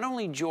you not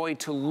only joy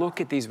to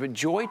look at these, but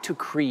joy to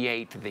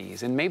create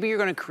these. And maybe you're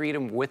going to create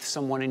them with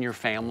someone in your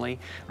family,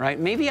 right?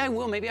 Maybe I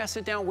will. Maybe I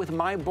sit down with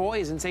my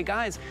boys and say,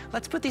 guys,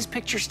 let's put these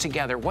pictures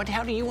together.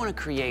 How do you want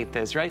to create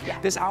this, right? Yeah.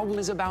 This album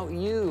is about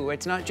you.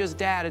 It's not just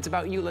Dad. It's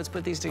about you. Let's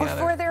put these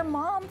together. Or for their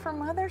mom for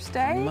Mother's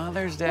Day.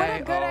 Mother's Day.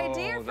 What a good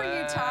idea for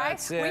you, Ty.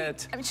 That's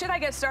it. I mean, should I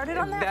get started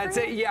on that? That's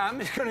it. Yeah, I'm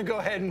just going to go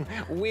ahead and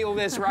wheel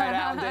this right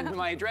out into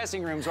my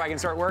dressing room so I can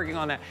start working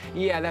on that.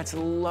 Yeah, that's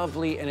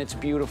lovely, and it's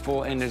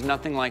beautiful, and there's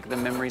nothing like the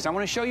memories. I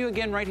want to show you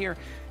again right here.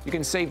 You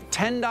can save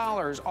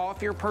 $10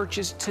 off your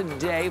purchase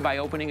today by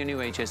opening a new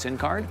HSN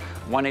card,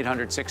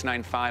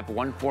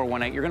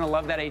 1-800-695-1418. You're going to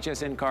love that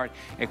HSN card.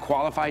 It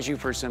qualifies you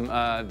for some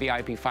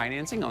VIP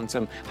financing on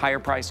some higher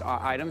priced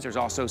items. There's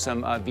also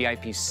some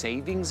VIP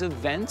savings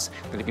events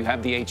that if you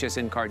have the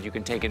HSN card, you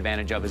can take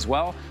advantage of as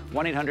well.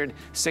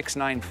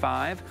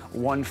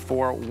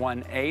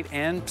 1-800-695-1418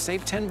 and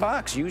save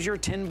 $10. Use your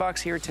 $10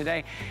 here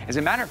today. As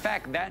a matter of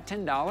fact, that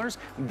 $10,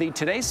 the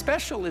today's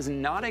special is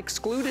not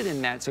excluded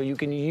in that, so you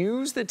can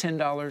use the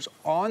 $10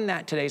 on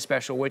that today's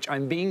special, which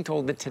I'm being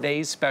told that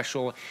today's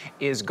special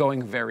is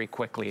going very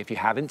quickly. If you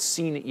haven't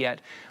seen it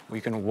yet, you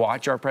can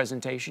watch our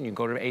presentation. You can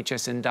go to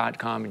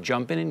hsn.com,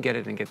 jump in and get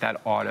it, and get that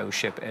auto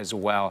ship as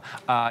well.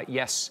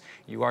 Yes,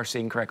 you are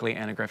seeing correctly.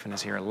 Anna Griffin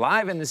is here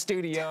live in the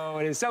studio.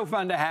 It is so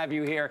fun to have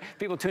you here.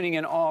 People tuning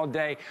in all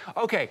day.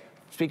 Okay.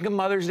 speaking of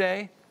Mother's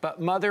Day, but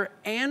mother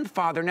and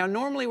father. Now,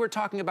 normally we're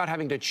talking about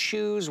having to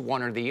choose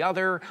one or the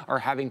other or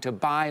having to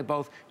buy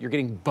both. You're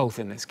getting both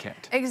in this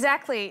kit.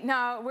 Exactly.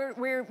 Now,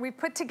 we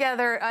put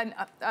together,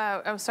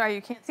 I'm sorry,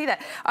 you can't see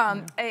that,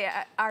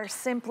 our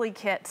Simply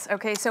kits.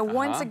 Okay, so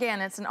once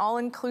again, it's an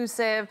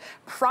all-inclusive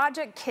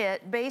project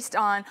kit based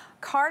on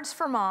cards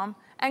for mom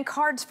and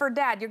cards for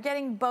dad. You're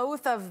getting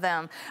both of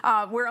them.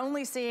 We're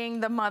only seeing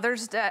the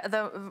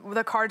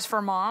the cards for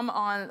mom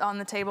on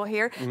the table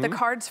here. The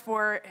cards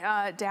for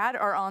dad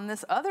are on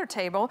this other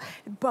table.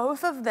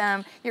 Both of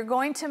them, you're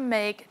going to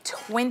make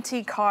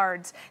 20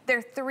 cards.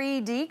 They're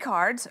 3D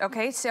cards,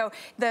 okay? So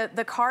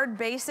the card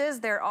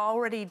bases, they're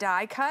already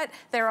die cut.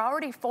 They're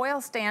already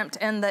foil stamped,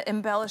 and the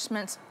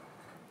embellishments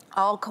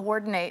all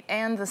coordinate,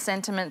 and the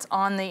sentiments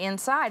on the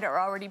inside are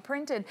already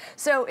printed.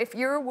 So if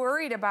you're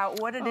worried about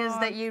what it is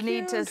that you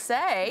need to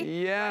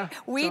say,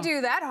 we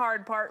do that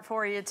hard part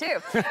for you too.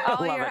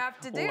 All you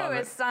have to do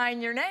is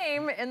sign your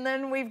name, and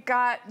then we've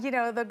got, you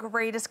know, the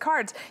greatest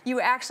cards.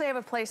 You actually have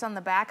a place on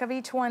the back of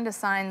each one to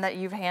sign that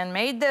you've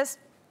handmade this.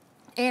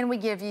 And we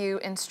give you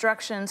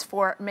instructions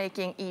for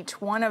making each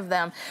one of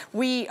them.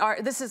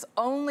 This is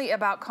only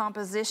about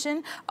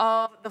composition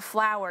of the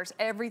flowers.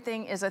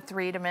 Everything is a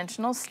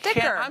three-dimensional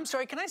sticker. I'm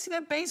sorry, can I see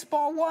that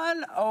baseball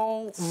one?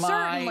 Oh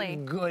my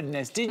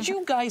goodness. Did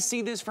you guys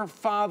see this for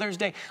Father's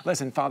Day?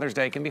 Listen, Father's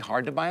Day can be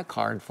hard to buy a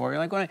card for. You're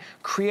like, when I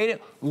create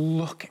it,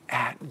 look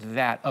at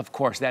that. Of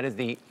course, that is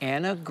the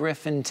Anna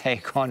Griffin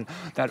take on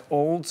that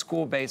old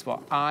school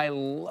baseball. I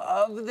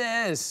love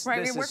this.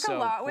 Right, this we work is so a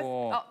lot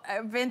cool.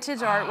 with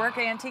vintage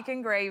artwork, antique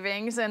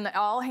engravings, and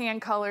all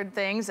hand-colored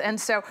things. And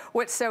so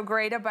what's so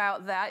great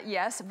about that,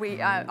 yes,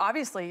 we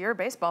obviously you're a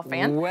baseball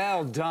fan.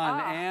 Well done,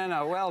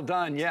 Anna, well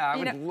done. Yeah, I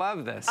would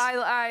love this.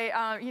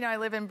 You know, I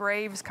live in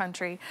Braves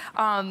country.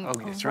 Oh,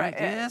 that's right.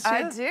 Yes,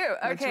 I do.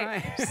 Okay,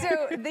 right.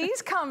 So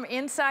these come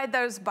inside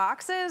those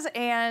boxes,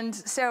 and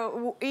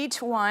so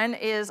each one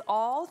is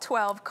all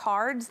 12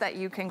 cards that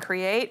you can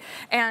create.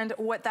 And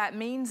what that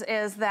means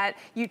is that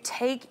you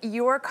take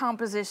your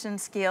composition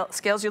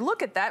skills, you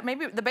look at that,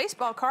 maybe the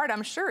baseball card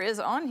I'm sure is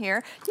on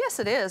here. Yes,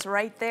 it is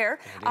right there.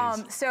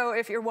 So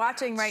if you're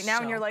watching right now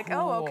and you're like,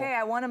 oh, okay,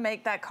 I want to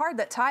make that card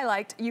that Ty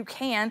liked, you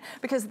can,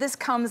 because this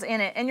comes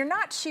in it. And you're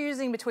not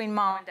choosing between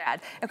mom and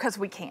dad, because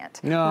we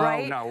can't. No,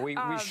 right? no, we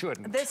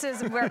shouldn't. This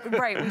is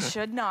right, we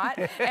should not.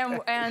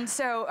 And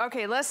so,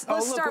 okay, let's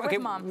start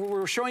with mom.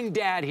 We're showing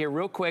dad here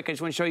real quick. I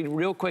just want to show you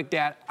real quick,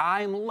 dad.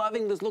 I'm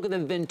loving this. Look at the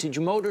vintage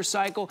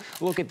motorcycle.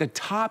 Look at the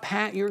top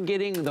hat you're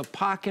getting, the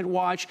pocket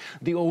watch,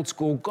 the old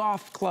school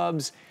golf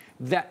clubs.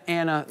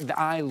 Anna,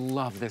 I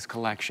love this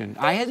collection.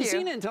 I hadn't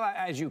seen it until,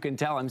 as you can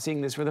tell, I'm seeing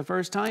this for the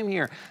first time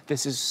here.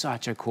 This is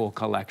such a cool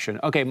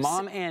collection. Okay,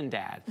 mom and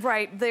dad.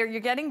 Right, there,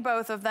 you're getting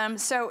both of them.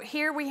 So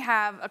here we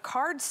have a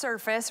card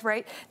surface,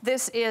 right?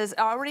 This is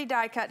already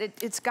die cut.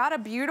 It's got a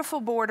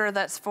beautiful border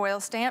that's foil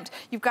stamped.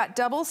 You've got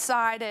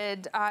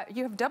double-sided,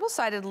 you have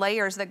double-sided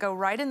layers that go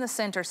right in the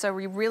center, so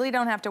we really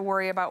don't have to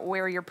worry about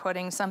where you're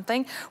putting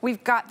something.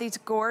 We've got these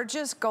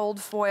gorgeous gold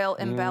foil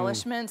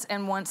embellishments,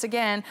 and once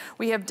again,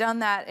 we have done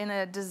that in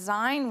a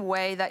design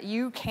way that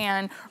you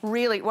can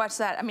really, watch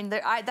that. I mean,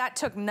 that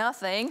took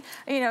nothing,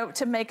 you know,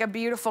 to make a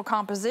beautiful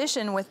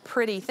composition with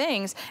pretty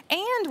things.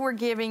 And we're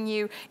giving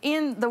you,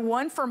 in the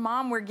one for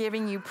mom, we're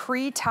giving you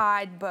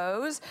pre-tied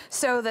bows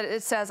so that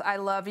it says, I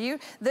love you.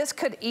 This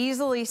could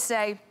easily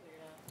say,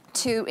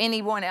 to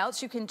anyone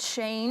else. You can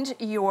change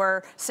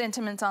your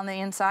sentiments on the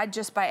inside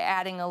just by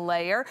adding a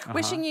layer.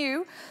 Wishing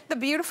you the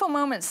beautiful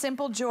moments,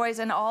 simple joys,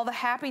 and all the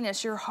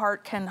happiness your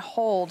heart can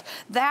hold.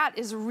 That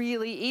is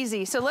really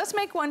easy. So let's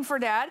make one for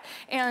dad,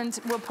 and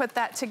we'll put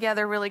that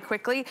together really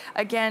quickly.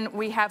 Again,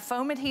 we have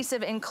foam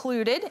adhesive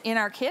included in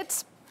our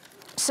kits,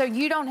 so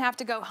you don't have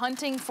to go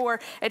hunting for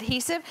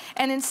adhesive.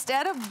 And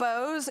instead of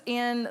bows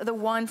in the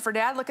one for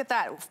dad, look at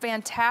that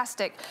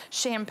fantastic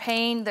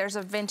champagne. There's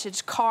a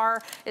vintage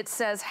car. It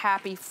says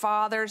Happy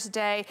Father's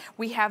Day.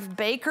 We have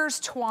baker's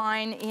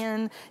twine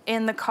in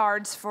the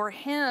cards for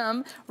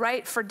him,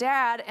 right, for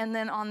dad, and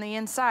then on the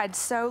inside,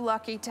 so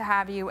lucky to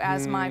have you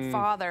as my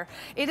father.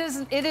 It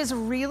is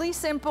really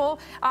simple.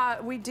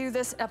 We do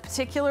this a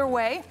particular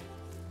way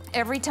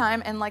every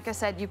time, and like I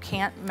said, you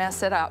can't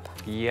mess it up.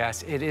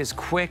 Yes, it is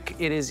quick,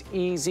 it is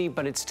easy,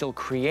 but it's still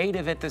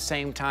creative at the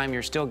same time.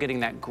 You're still getting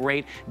that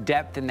great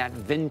depth and that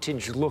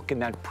vintage look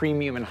and that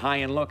premium and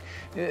high-end look,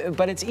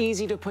 but it's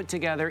easy to put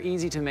together,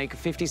 easy to make,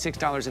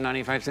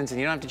 $56.95, and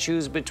you don't have to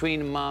choose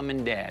between mom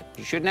and dad.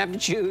 You shouldn't have to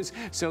choose,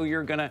 so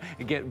you're gonna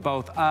get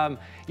both.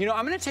 You know,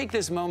 I'm gonna take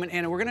this moment,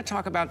 Anna, we're gonna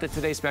talk about the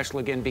Today Special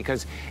again,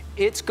 because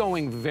it's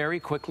going very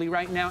quickly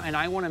right now, and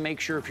I wanna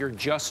make sure if you're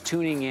just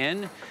tuning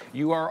in,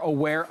 you are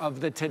aware of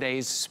the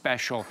today's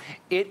special.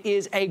 It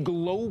is a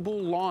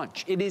global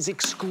launch. It is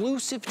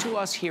exclusive to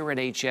us here at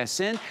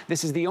HSN.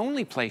 This is the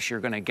only place you're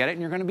gonna get it,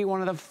 and you're gonna be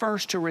one of the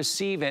first to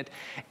receive it.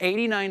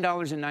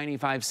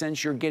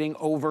 $89.95, you're getting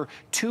over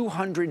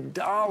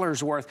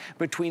 $200 worth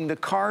between the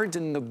cards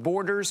and the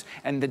borders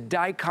and the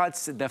die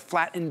cuts, the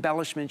flat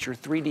embellishments, your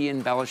 3D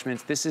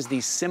embellishments. This is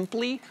the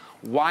Simply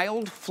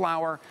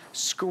Wildflower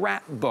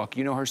Scrapbook.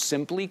 You know her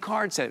Simply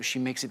card set. She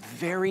makes it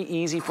very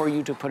easy for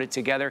you to put it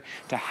together,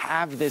 to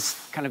have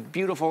this kind of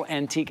beautiful,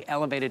 antique,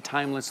 elevated,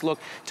 timeless look,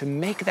 to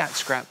make that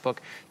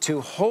scrapbook,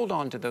 to hold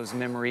on to those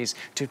memories,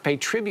 to pay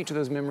tribute to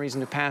those memories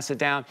and to pass it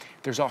down.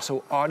 There's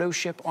also auto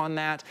ship on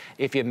that.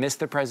 If you missed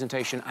the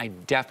presentation, I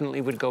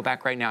definitely would go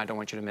back right now. I don't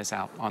want you to miss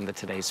out on the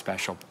today's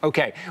special.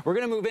 Okay, we're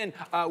gonna move in.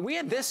 We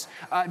had this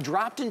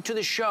dropped into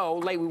the show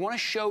late. We wanna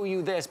show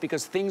you this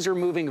because things are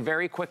moving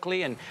very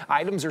quickly and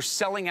items are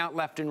selling out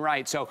left and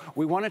right. So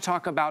we want to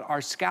talk about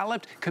our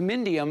scalloped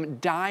compendium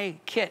die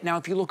kit. Now,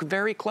 if you look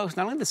very close,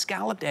 not only the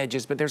scalloped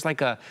edges, but there's like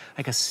a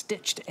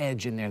stitched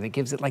edge in there that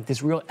gives it like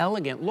this real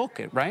elegant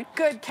look, right?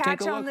 Good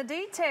catch on the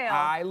detail.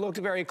 I looked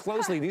very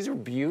closely. These are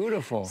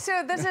beautiful.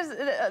 So this is,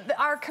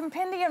 our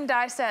compendium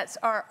die sets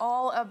are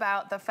all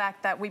about the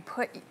fact that we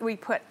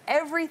put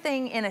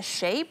everything in a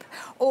shape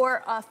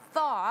or a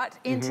thought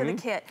into the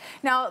kit.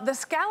 Now, the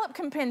scallop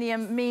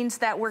compendium means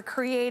that we're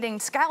creating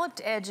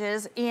scalloped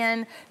edges in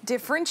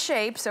different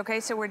shapes, okay?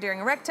 So we're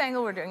doing a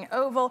rectangle, we're doing an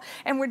oval,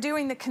 and we're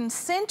doing the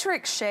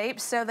concentric shape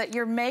so that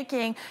you're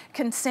making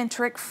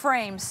concentric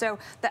frames. So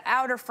the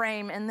outer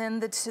frame and then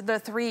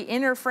the three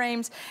inner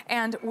frames,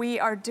 and we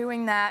are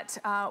doing that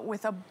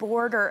with a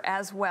border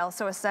as well.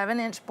 So a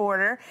 7-inch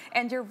border,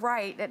 and you're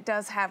right, it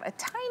does have a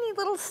tiny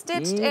little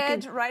stitched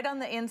edge right on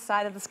the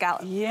inside of the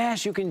scallop.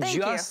 Yes, you can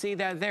just see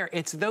that there.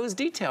 It's those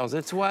details.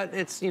 It's what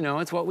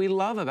we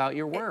love about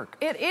your work.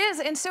 It is,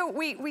 and so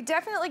we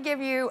definitely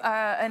give you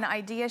an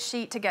idea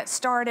sheet to get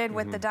started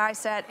with the die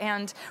set.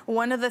 And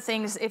one of the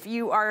things, if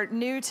you are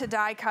new to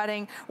die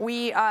cutting,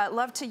 we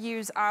love to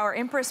use our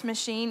Impress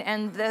machine,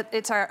 and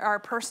it's our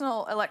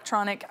personal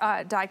electronic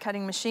die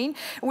cutting machine.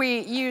 We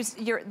use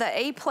the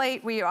A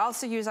plate. We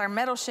also use our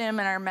metal shim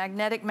and our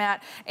magnetic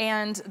mat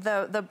and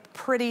the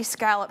pretty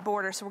scallop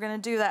border. So we're going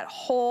to do that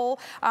whole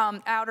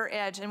outer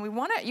edge, and you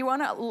want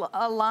to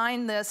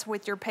align this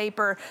with your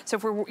paper. So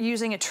if we're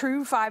using a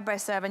true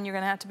 5x7, you're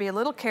going to have to be a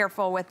little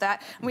careful with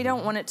that. We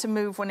don't want it to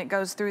move when it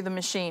goes through the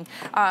machine.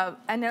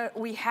 I know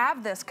we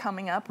have this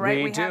coming up,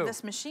 right? We have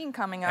this machine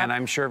coming up. And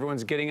I'm sure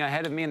everyone's getting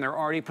ahead of me and they're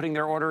already putting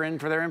their order in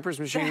for their Impress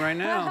machine right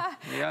now.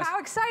 Yes. How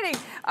exciting.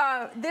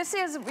 This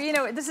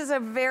is a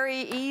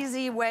very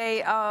easy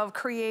way of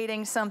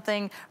creating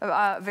something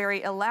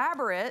very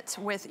elaborate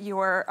with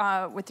your,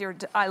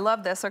 I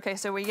love this. Okay,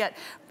 so we get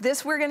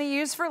this we're gonna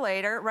use for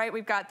later, right?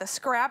 We've got the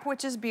scrap,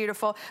 which is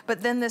beautiful,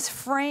 but then this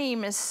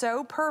frame is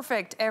so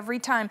perfect every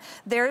time.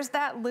 There's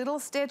that little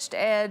stitched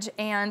edge,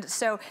 and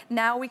so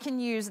now we can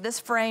use this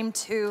frame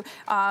to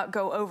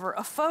go over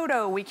a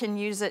photo. We can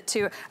use it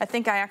to, I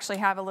think I actually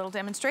have a little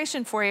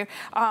demonstration for you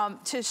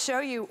to show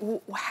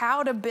you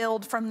how to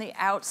build from the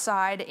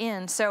outside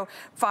in. So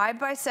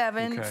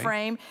 5x7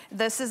 frame.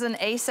 This is an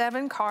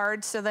A7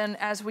 card. So then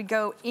as we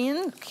go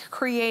in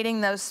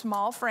creating those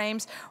small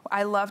frames,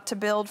 I love to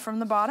build from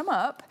the bottom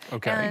up.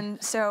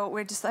 And so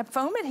we're just like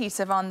foam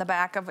adhesive on the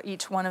back of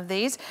each one of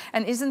these.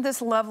 And isn't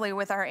this lovely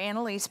with our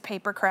Annalise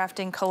paper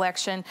crafting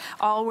collection?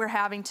 All we're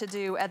having to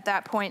do at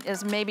that point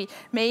is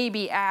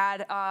maybe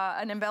add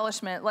an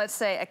embellishment, let's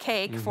say a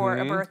cake for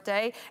a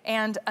birthday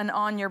and an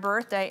on your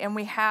birthday, and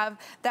we have,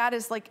 that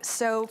is like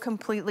so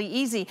completely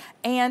easy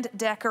and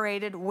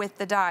decorated with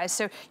the dies.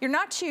 So you're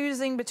not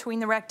choosing between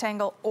the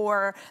rectangle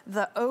or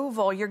the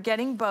oval, you're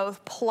getting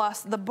both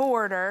plus the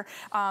border,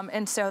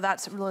 and so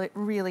that's really,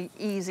 really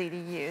easy to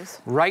use.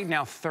 Right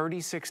now,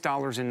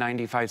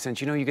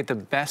 $36.95. You know, you get the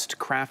best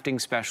crafting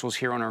specials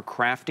here on our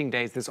crafting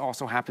days. This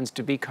also happens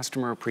to be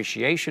Customer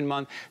Appreciation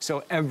Month,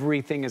 so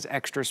everything is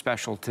extra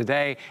special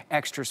today,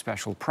 extra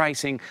special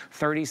pricing,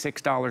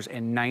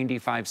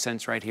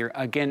 $36.95 right here.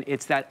 Again,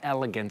 it's that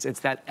elegance, it's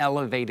that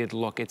elevated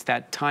look, it's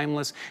that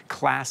timeless,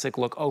 classic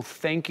look. Oh,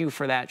 thank you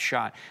for that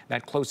shot,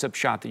 that close-up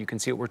shot that you can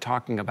see what we're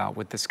talking about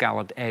with the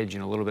scalloped edge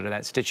and a little bit of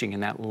that stitching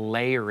and that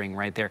layering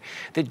right there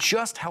that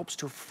just helps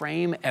to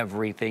frame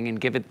everything and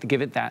give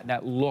it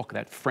that look,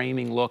 that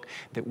framing look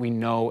that we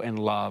know and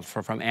love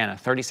from Anna.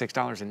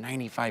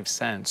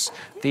 $36.95.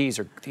 These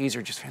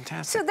are just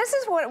fantastic. So this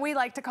is what we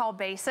like to call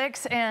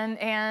basics,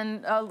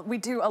 and we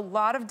do a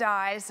lot of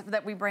dies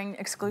that we bring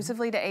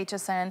exclusively to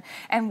HSN.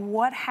 And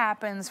what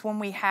happens when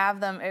we have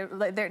them?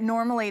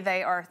 Normally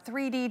they are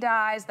 3D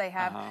dies. They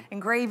have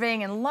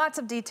engraving and lots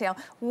of detail.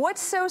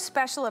 What's so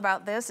special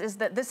about this is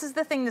that this is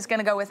the thing that's going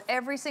to go with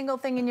every single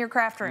thing in your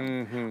craft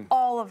room.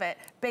 All of it,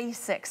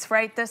 basics,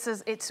 right?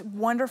 It's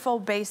wonderful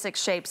basic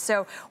shapes.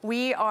 So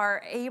we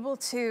are able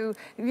to,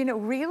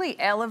 really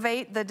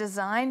elevate the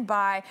design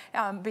by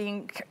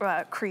being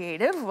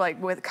creative,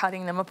 like with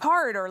cutting them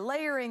apart or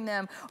layering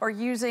them or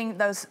using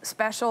those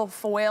special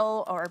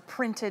foil or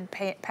printed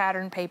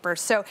pattern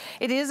papers. So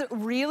it is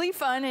really really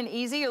fun and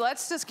easy.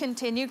 Let's just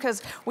continue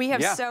because we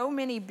have so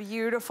many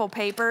beautiful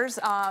papers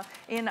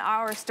in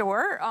our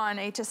store on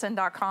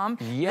hsn.com.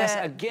 Yes,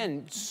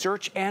 again,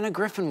 search Anna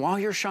Griffin while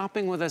you're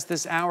shopping with us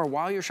this hour,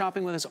 while you're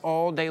shopping with us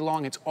all day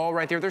long. It's all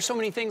right there. There's so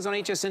many things on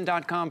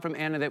hsn.com from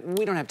Anna that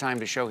we don't have time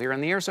to show here on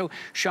the air, so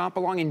shop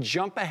along and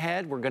jump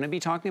ahead. We're going to be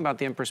talking about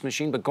the Empress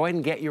machine, but go ahead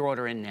and get your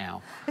order in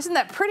now. Isn't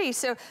that pretty?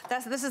 So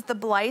this is the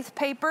Blythe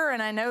paper,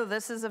 and I know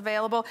this is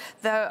available.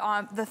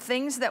 The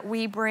things that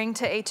we bring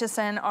to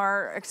HSN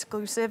are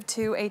exclusive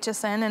to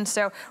HSN, and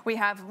so we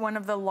have one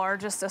of the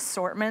largest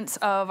assortments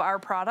of our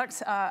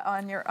products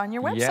on your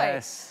website.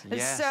 Yes,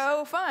 it's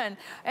so fun.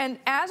 And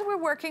as we're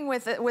working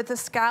with the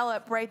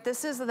scallop, right,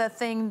 this is the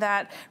thing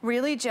that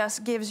really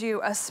just gives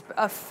you a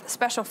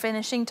special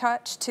finishing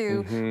touch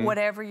to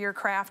whatever you're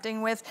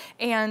crafting with,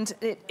 and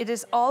it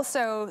is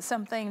also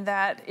something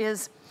that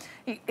is,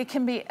 it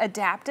can be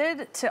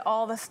adapted to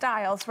all the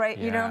styles, right?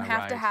 Yeah, you don't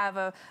have to have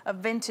a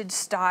vintage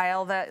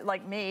style that,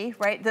 like me,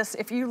 right?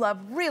 If you love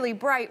really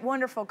bright,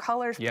 wonderful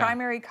colors,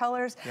 primary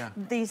colors,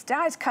 these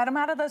dyes, cut them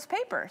out of those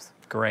papers.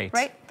 Great.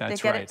 Right?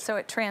 That's they get right. it so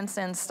it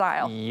transcends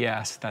style.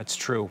 Yes, that's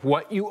true.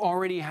 What you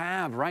already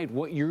have, right?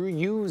 What you're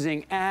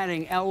using,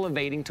 adding,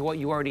 elevating to what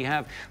you already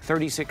have.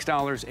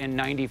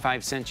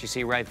 $36.95 you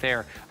see right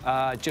there.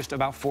 Just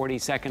about 40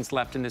 seconds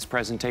left in this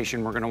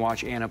presentation. We're going to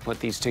watch Anna put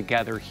these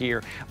together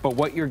here. But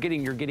what you're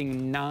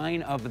getting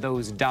 9 of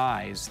those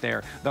dies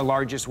there. The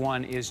largest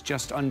one is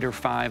just under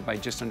 5 by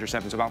just under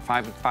 7. So about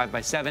 5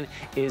 by 7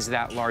 is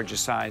that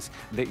largest size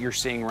that you're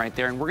seeing right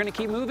there. And we're going to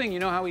keep moving. You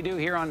know how we do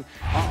here on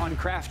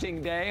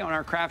Crafting Day, on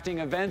our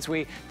crafting events.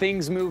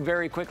 Things move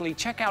very quickly.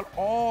 Check out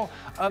all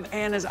of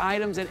Anna's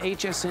items at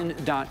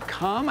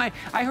hsn.com. I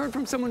heard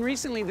from someone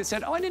recently that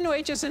said, oh, I didn't know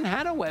HSN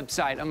had a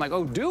website. I'm like,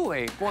 oh, do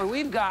we? Boy,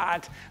 we've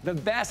got the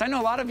best. I know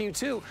a lot of you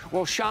too.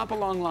 Well, shop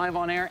along live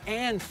on air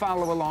and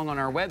follow along on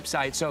our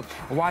website. So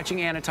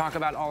watching Anna talk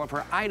about all of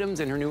her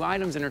items and her new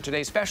items and her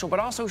today's special, but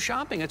also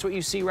shopping. That's what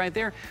you see right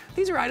there.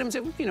 These are items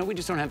that, you know, we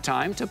just don't have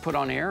time to put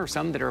on air, or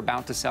some that are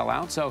about to sell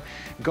out. So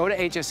go to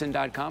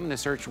hsn.com in the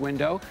search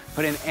window,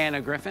 put in Anna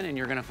Griffin, and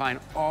you're going to find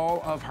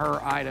all of her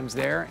items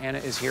there. Anna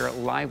is here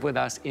live with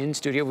us in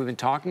studio. We've been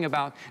talking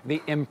about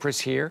the Empress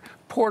here.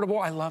 Portable.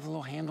 I love the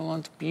little handle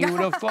on it. It's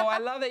beautiful. I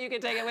love that you can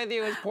take it with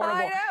you. It's portable.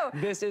 I know.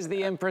 This is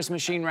the Empress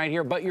machine right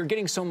here, but you're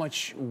getting so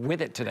much with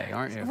it today,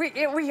 aren't you?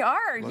 We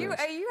are. You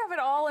have it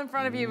all in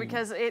front of you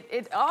because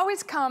it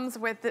always comes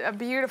with a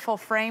beautiful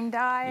frame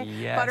die,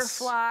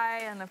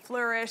 butterfly and a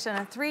flourish and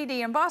a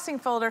 3D embossing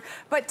folder.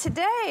 But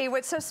today,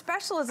 what's so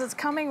special is it's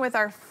coming with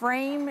our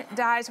frame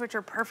dies, which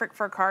are perfect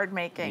for card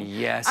making.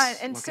 Yes.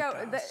 And so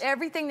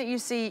everything that you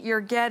see,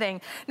 you're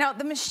getting. Now,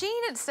 the machine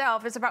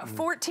itself is about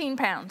 14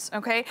 pounds,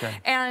 okay?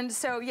 And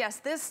so, yes,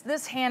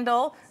 this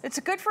handle, it's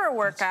good for a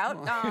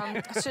workout,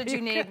 should you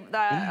need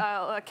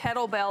a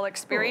kettlebell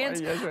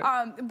experience.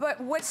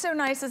 But what's so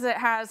nice is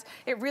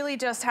it really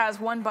just has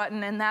one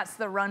button, and that's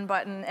the run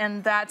button,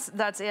 and that's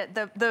it.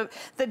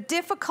 The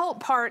difficult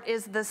part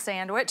is the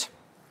sandwich.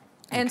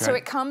 And so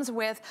it comes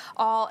with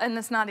and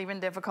it's not even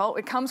difficult,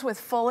 it comes with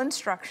full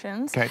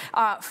instructions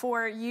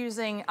for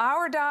using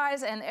our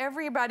dies and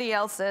everybody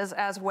else's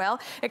as well.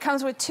 It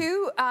comes with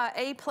 2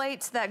 A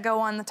plates that go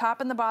on the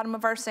top and the bottom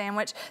of our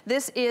sandwich.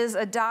 This is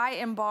a die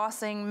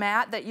embossing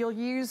mat that you'll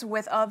use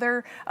with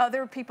other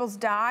people's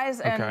dies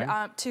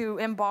and to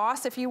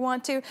emboss if you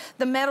want to.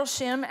 The metal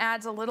shim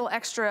adds a little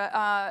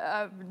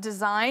extra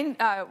design.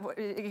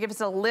 It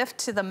gives a lift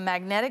to the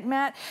magnetic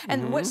mat.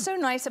 And what's so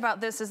nice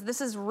about this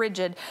is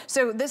rigid.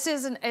 So this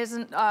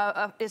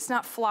it's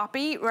not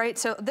floppy, right?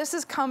 So this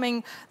is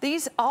coming,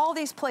 all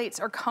these plates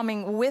are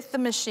coming with the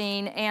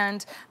machine,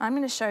 and I'm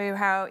going to show you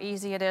how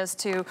easy it is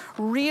to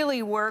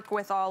really work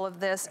with all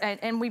of this.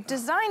 And we've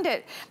designed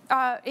it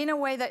in a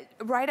way that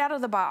right out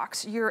of the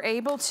box, you're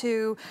able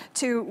to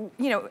you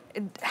know,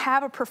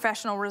 have a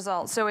professional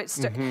result. So it's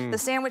the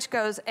sandwich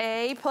goes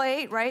A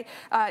plate, right?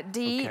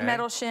 D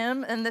metal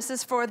shim, and this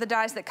is for the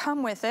dies that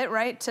come with it,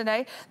 right?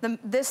 Today,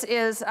 this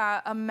is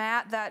a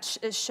mat that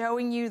is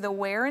showing you the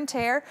wear and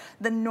tear,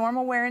 the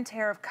normal wear and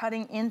tear of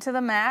cutting into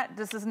the mat.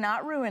 This is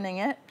not ruining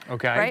it,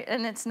 right?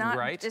 And it's not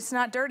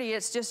dirty.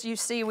 It's just, you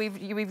see,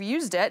 we've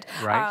used it.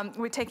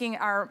 We're taking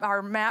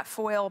our matte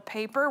foil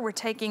paper. We're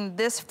taking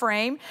this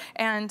frame,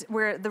 and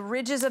the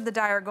ridges of the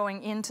die are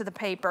going into the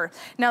paper.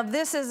 Now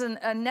this is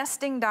a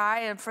nesting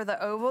die for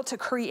the oval to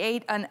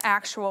create an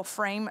actual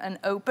frame, an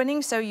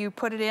opening. So you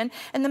put it in,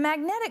 and the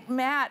magnetic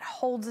mat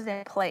holds it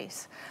in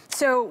place.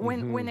 So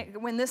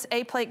when this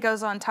A plate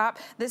goes on top,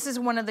 this is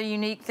one of the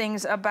unique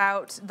things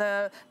about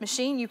the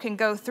machine. You can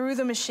go through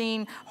the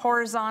machine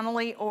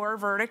horizontally or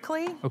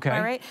vertically. All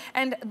right.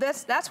 And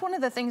that's one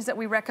of the things that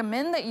we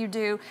recommend that you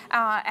do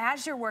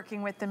as you're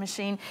working with the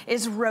machine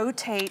is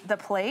rotate the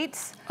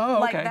plates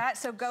like that.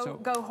 So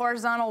go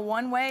horizontal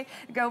one way,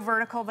 go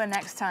vertical the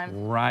next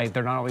time. Right.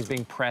 They're not always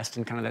being pressed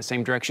in kind of that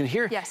same direction.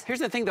 Here's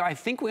the thing, though. I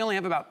think we only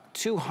have about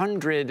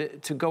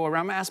 200 to go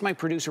around. I'm going to ask my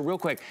producer real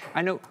quick.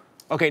 I know.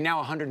 Okay, now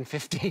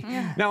 150.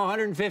 Yeah. Now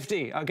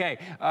 150. Okay,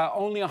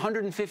 only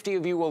 150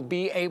 of you will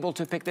be able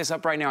to pick this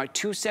up right now at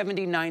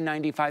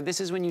 $279.95.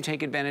 This is when you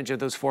take advantage of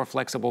those 4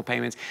 flexible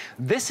payments.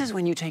 This is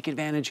when you take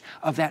advantage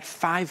of that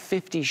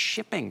 $5.50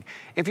 shipping.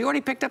 If you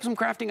already picked up some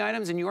crafting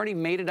items and you already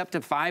made it up to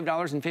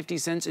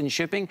 $5.50 in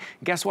shipping,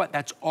 guess what?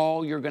 That's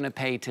all you're going to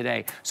pay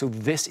today. So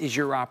this is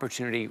your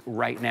opportunity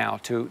right now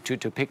to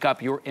pick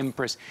up your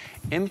Impress.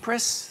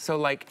 Impress, so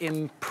like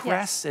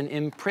impress, yes. And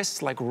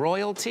impress like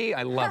royalty.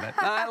 I love it.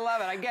 I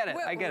love it. I get it.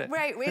 I get it.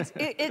 Right.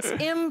 It's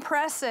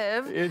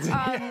impressive yes.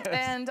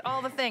 And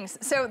all the things.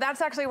 So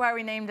that's actually why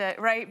we named it,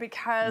 right?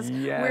 Because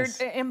yes.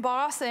 We're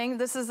embossing.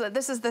 This is the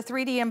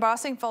 3D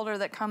embossing folder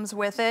that comes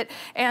with it.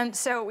 And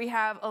so we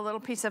have a little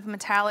piece of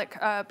metallic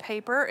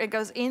paper. It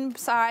goes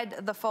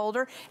inside the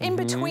folder. In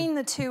between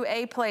the 2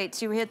 A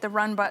plates, you hit the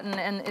run button,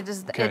 and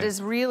it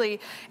is really,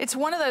 it's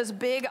one of those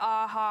big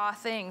aha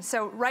things.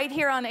 So right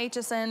here on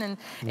HSN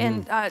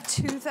in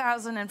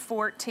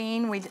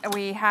 2014,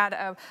 we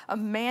had a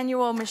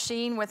manual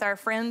machine with our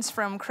friends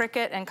from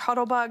Cricut and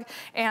Cuttlebug,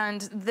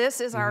 and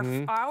this is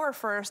our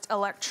first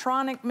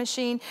electronic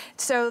machine,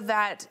 so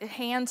that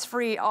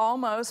hands-free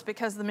almost,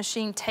 because the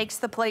machine takes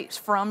the plates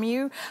from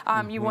you.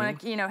 You want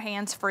to,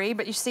 hands-free,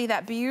 but you see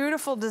that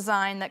beautiful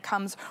design that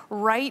comes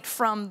right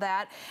from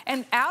that.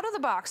 And out of the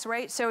box,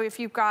 right? So if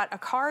you've got a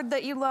card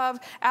that you love,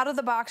 out of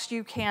the box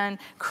you can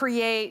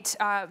create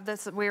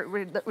this.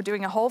 We're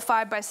doing a whole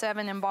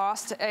 5x7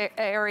 embossed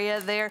area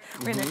there.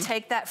 We're going to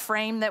take that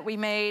frame that we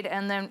made,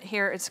 and then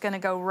here it's going to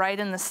go right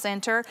in the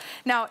center.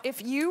 Now,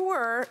 if you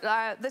were,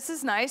 this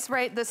is nice,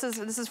 right? This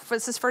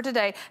is for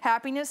today.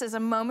 Happiness is a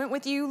moment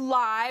with you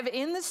live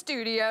in the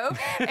studio,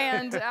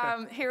 and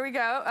here we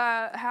go.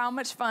 How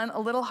much fun! A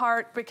little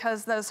heart,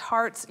 because those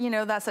hearts,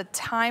 that's a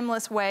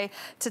timeless way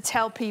to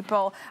tell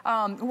people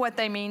what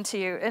they mean to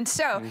you. And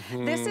so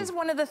this is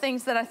one of the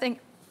things that I think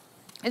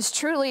is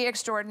truly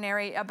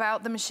extraordinary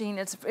about the machine.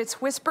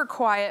 It's whisper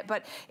quiet,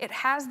 but it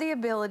has the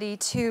ability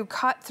to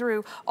cut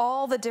through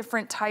all the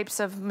different types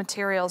of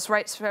materials,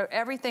 right? So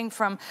everything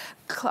from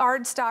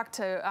cardstock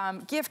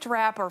to gift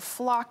wrap or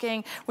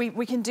flocking.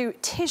 We can do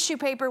tissue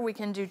paper, we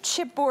can do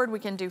chipboard, we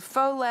can do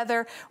faux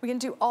leather, we can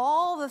do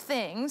all the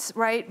things,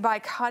 right, by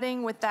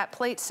cutting with that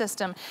plate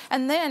system.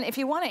 And then if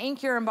you want to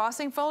ink your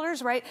embossing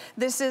folders, right,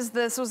 this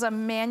was a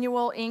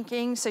manual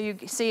inking, so you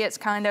see it's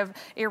kind of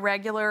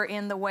irregular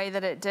in the way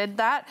that it did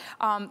that.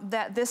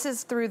 This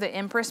is through the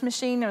Impress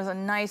machine. There's a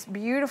nice,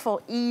 beautiful,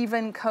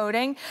 even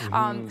coating.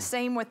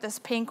 Same with this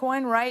pink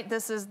one, right?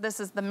 This is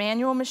the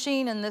manual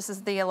machine, and this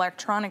is the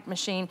electronic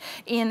machine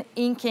in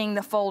inking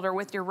the folder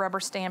with your rubber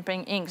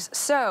stamping inks.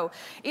 So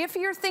if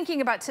you're thinking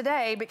about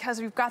today,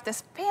 because we've got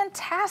this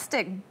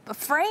fantastic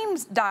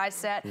frames die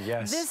set,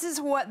 this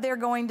is what they're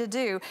going to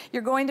do.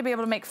 You're going to be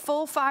able to make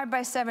full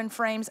 5x7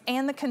 frames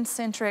and the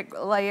concentric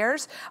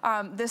layers.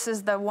 This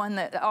is the one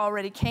that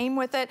already came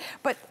with it,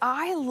 but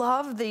I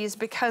love these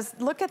because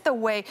look at the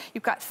way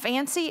you've got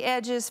fancy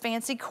edges,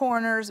 fancy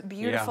corners,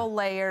 beautiful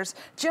layers,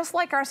 just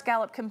like our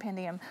scallop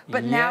compendium.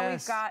 But now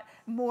we've got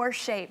more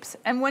shapes.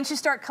 And once you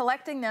start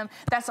collecting them,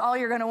 that's all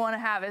you're going to want to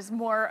have is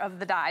more of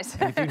the dies.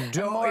 And if you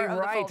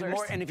don't,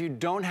 and if you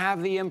don't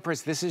have the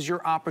Impress, this is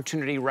your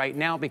opportunity right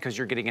now, because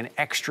you're getting an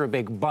extra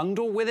big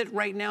bundle with it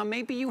right now.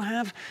 Maybe you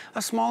have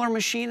a smaller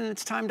machine and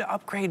it's time to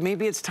upgrade.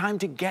 Maybe it's time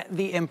to get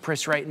the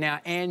Impress right now,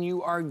 and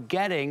you are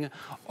getting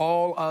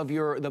all of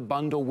the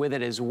bundle with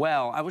it as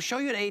well. I will show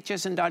you at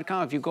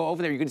hsn.com. If you go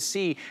over there, you can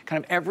see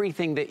kind of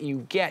everything that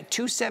you get.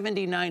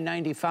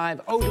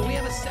 $279.95. Oh, do we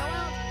have a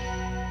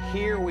sellout?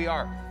 Here we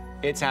are.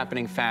 It's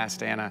happening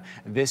fast, Anna.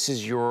 This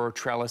is your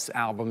trellis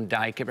album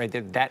die kit right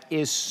there. That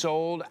is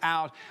sold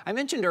out. I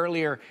mentioned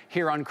earlier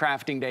here on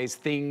Crafting Days,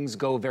 things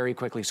go very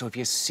quickly. So if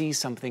you see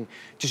something,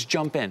 just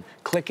jump in,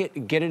 click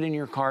it, get it in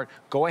your cart,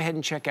 go ahead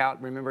and check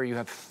out. Remember, you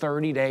have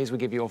 30 days. We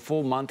give you a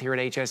full month here at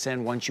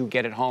HSN once you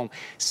get it home.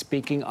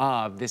 Speaking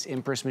of this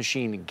Impress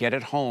machine, get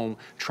it home,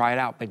 try it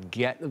out, but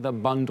get the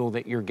bundle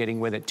that you're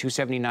getting with it.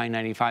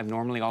 $279.95.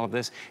 Normally all of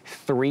this,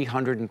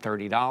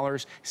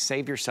 $330.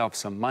 Save yourself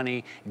some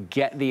money.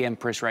 Get the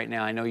Impress right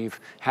now. I know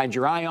you've had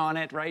your eye on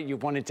it, right?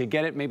 You've wanted to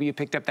get it. Maybe you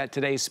picked up that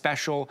today's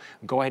special.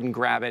 Go ahead and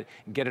grab it.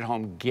 Get it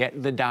home.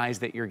 Get the dies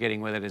that you're getting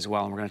with it as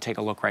well. And we're going to take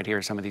a look right here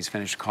at some of these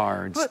finished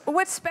cards.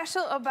 What's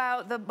special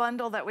about the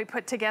bundle that we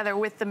put together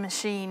with the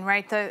machine,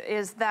 right,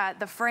 is that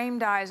the frame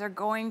dies are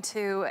going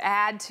to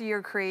add to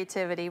your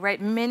creativity,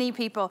 right? Many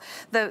people,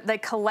 they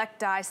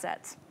collect die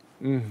sets.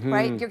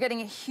 Right? You're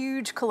getting a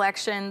huge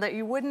collection that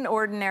you wouldn't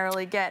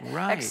ordinarily get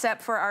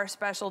except for our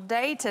special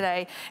day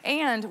today.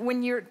 And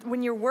when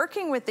you're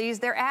working with these,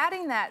 they're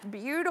adding that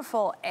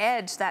beautiful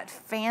edge, that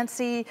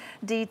fancy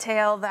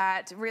detail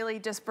that really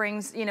just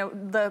brings,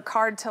 the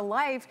card to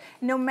life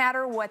no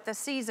matter what the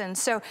season.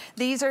 So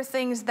these are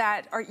things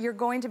that you're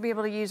going to be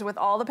able to use with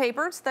all the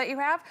papers that you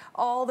have,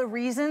 all the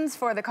reasons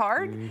for the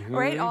card,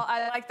 right?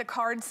 I like the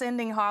card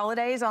sending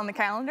holidays on the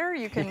calendar.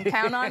 You can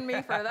count on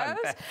me for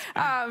those.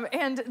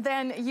 And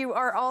then you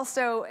are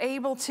also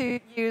able to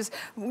use,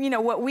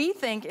 what we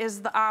think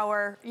is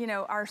our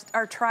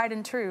tried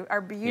and true,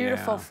 our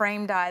beautiful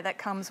frame die that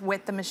comes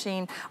with the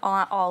machine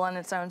all on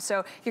its own.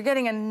 So you're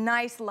getting a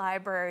nice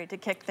library to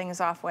kick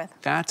things off with.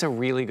 That's a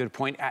really good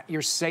point.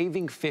 You're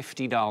saving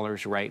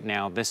 $50 right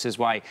now. This is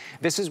why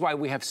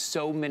we have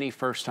so many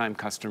first-time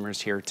customers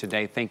here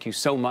today. Thank you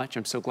so much.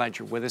 I'm so glad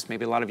you're with us.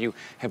 Maybe a lot of you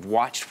have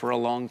watched for a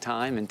long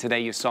time, and today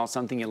you saw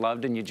something you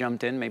loved and you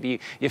jumped in. Maybe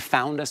you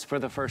found us for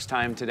the first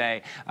time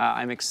today.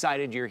 I'm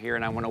excited you're here,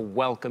 and I want to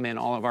welcome in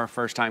all of our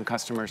first-time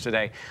customers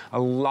today. A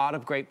lot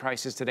of great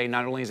prices today.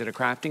 Not only is it a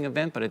crafting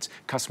event, but it's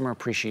Customer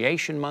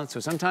Appreciation Month. So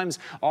sometimes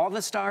all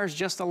the stars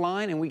just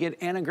align, and we get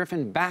Anna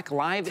Griffin back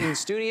live in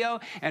studio.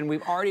 And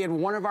we've already had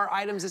one of our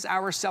items this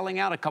hour selling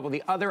out. A couple of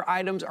the other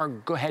items are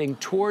heading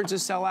towards a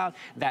sellout.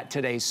 That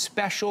today's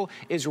special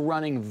is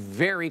running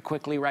very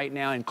quickly right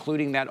now,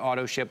 including that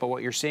auto ship. But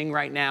what you're seeing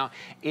right now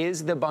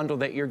is the bundle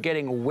that you're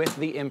getting with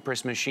the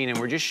Impress machine. And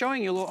we're just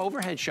showing you a little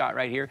overhead shot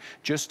right here,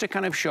 just to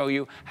kind of show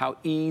you how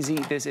easy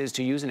this is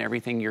to use and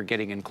everything you're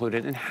getting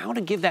included, and how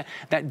to give that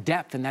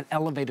depth and that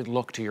elevated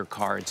look to your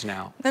cards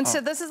now. And so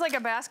this is like a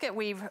basket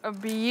weave, a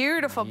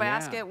beautiful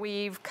basket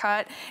weave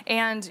cut.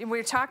 And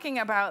we're talking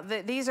about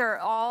these are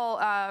all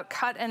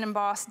cut and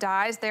embossed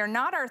dies. They're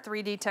not our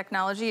 3D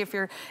technology, if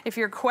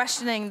you're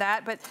questioning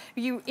that, but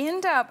you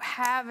end up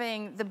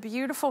having the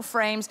beautiful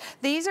frames.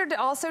 These are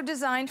also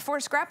designed for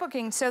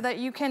scrapbooking so that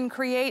you can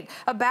create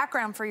a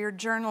background for your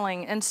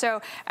journaling. And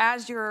so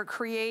as you're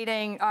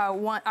creating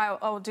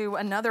I'll do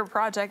another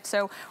project.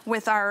 So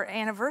with our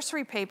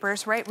anniversary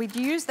papers, right, we'd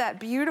use that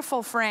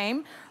beautiful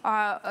frame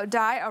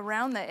die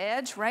around the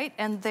edge, right?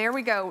 And there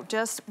we go,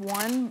 just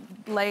one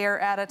layer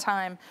at a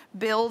time,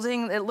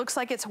 building. It looks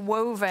like it's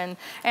woven.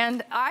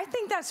 And I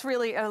think that's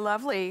really a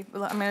lovely,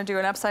 I'm gonna do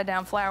an upside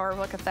down flower.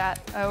 Look at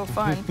that, oh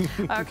fun.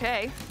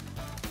 Okay.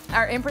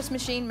 Our Impress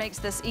machine makes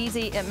this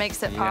easy, it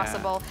makes it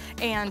possible,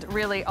 and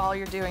really all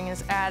you're doing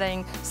is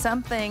adding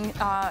something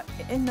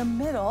in the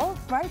middle,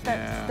 right,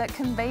 that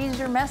conveys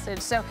your message.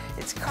 So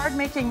it's card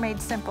making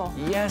made simple.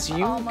 Yes,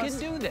 you can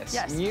do this.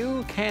 Yes.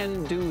 You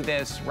can do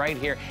this right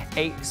here.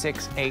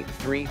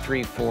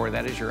 868334,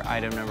 that is your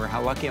item number.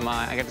 How lucky am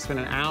I? I got to spend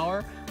an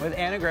hour with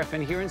Anna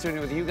Griffin here in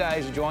studio with you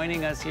guys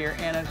joining us here.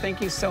 Anna,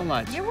 thank you so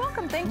much. You're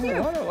welcome, thank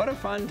you. What a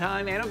fun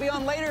time. Anna will be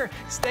on later.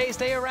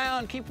 Stay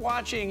around, keep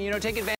watching, take advantage.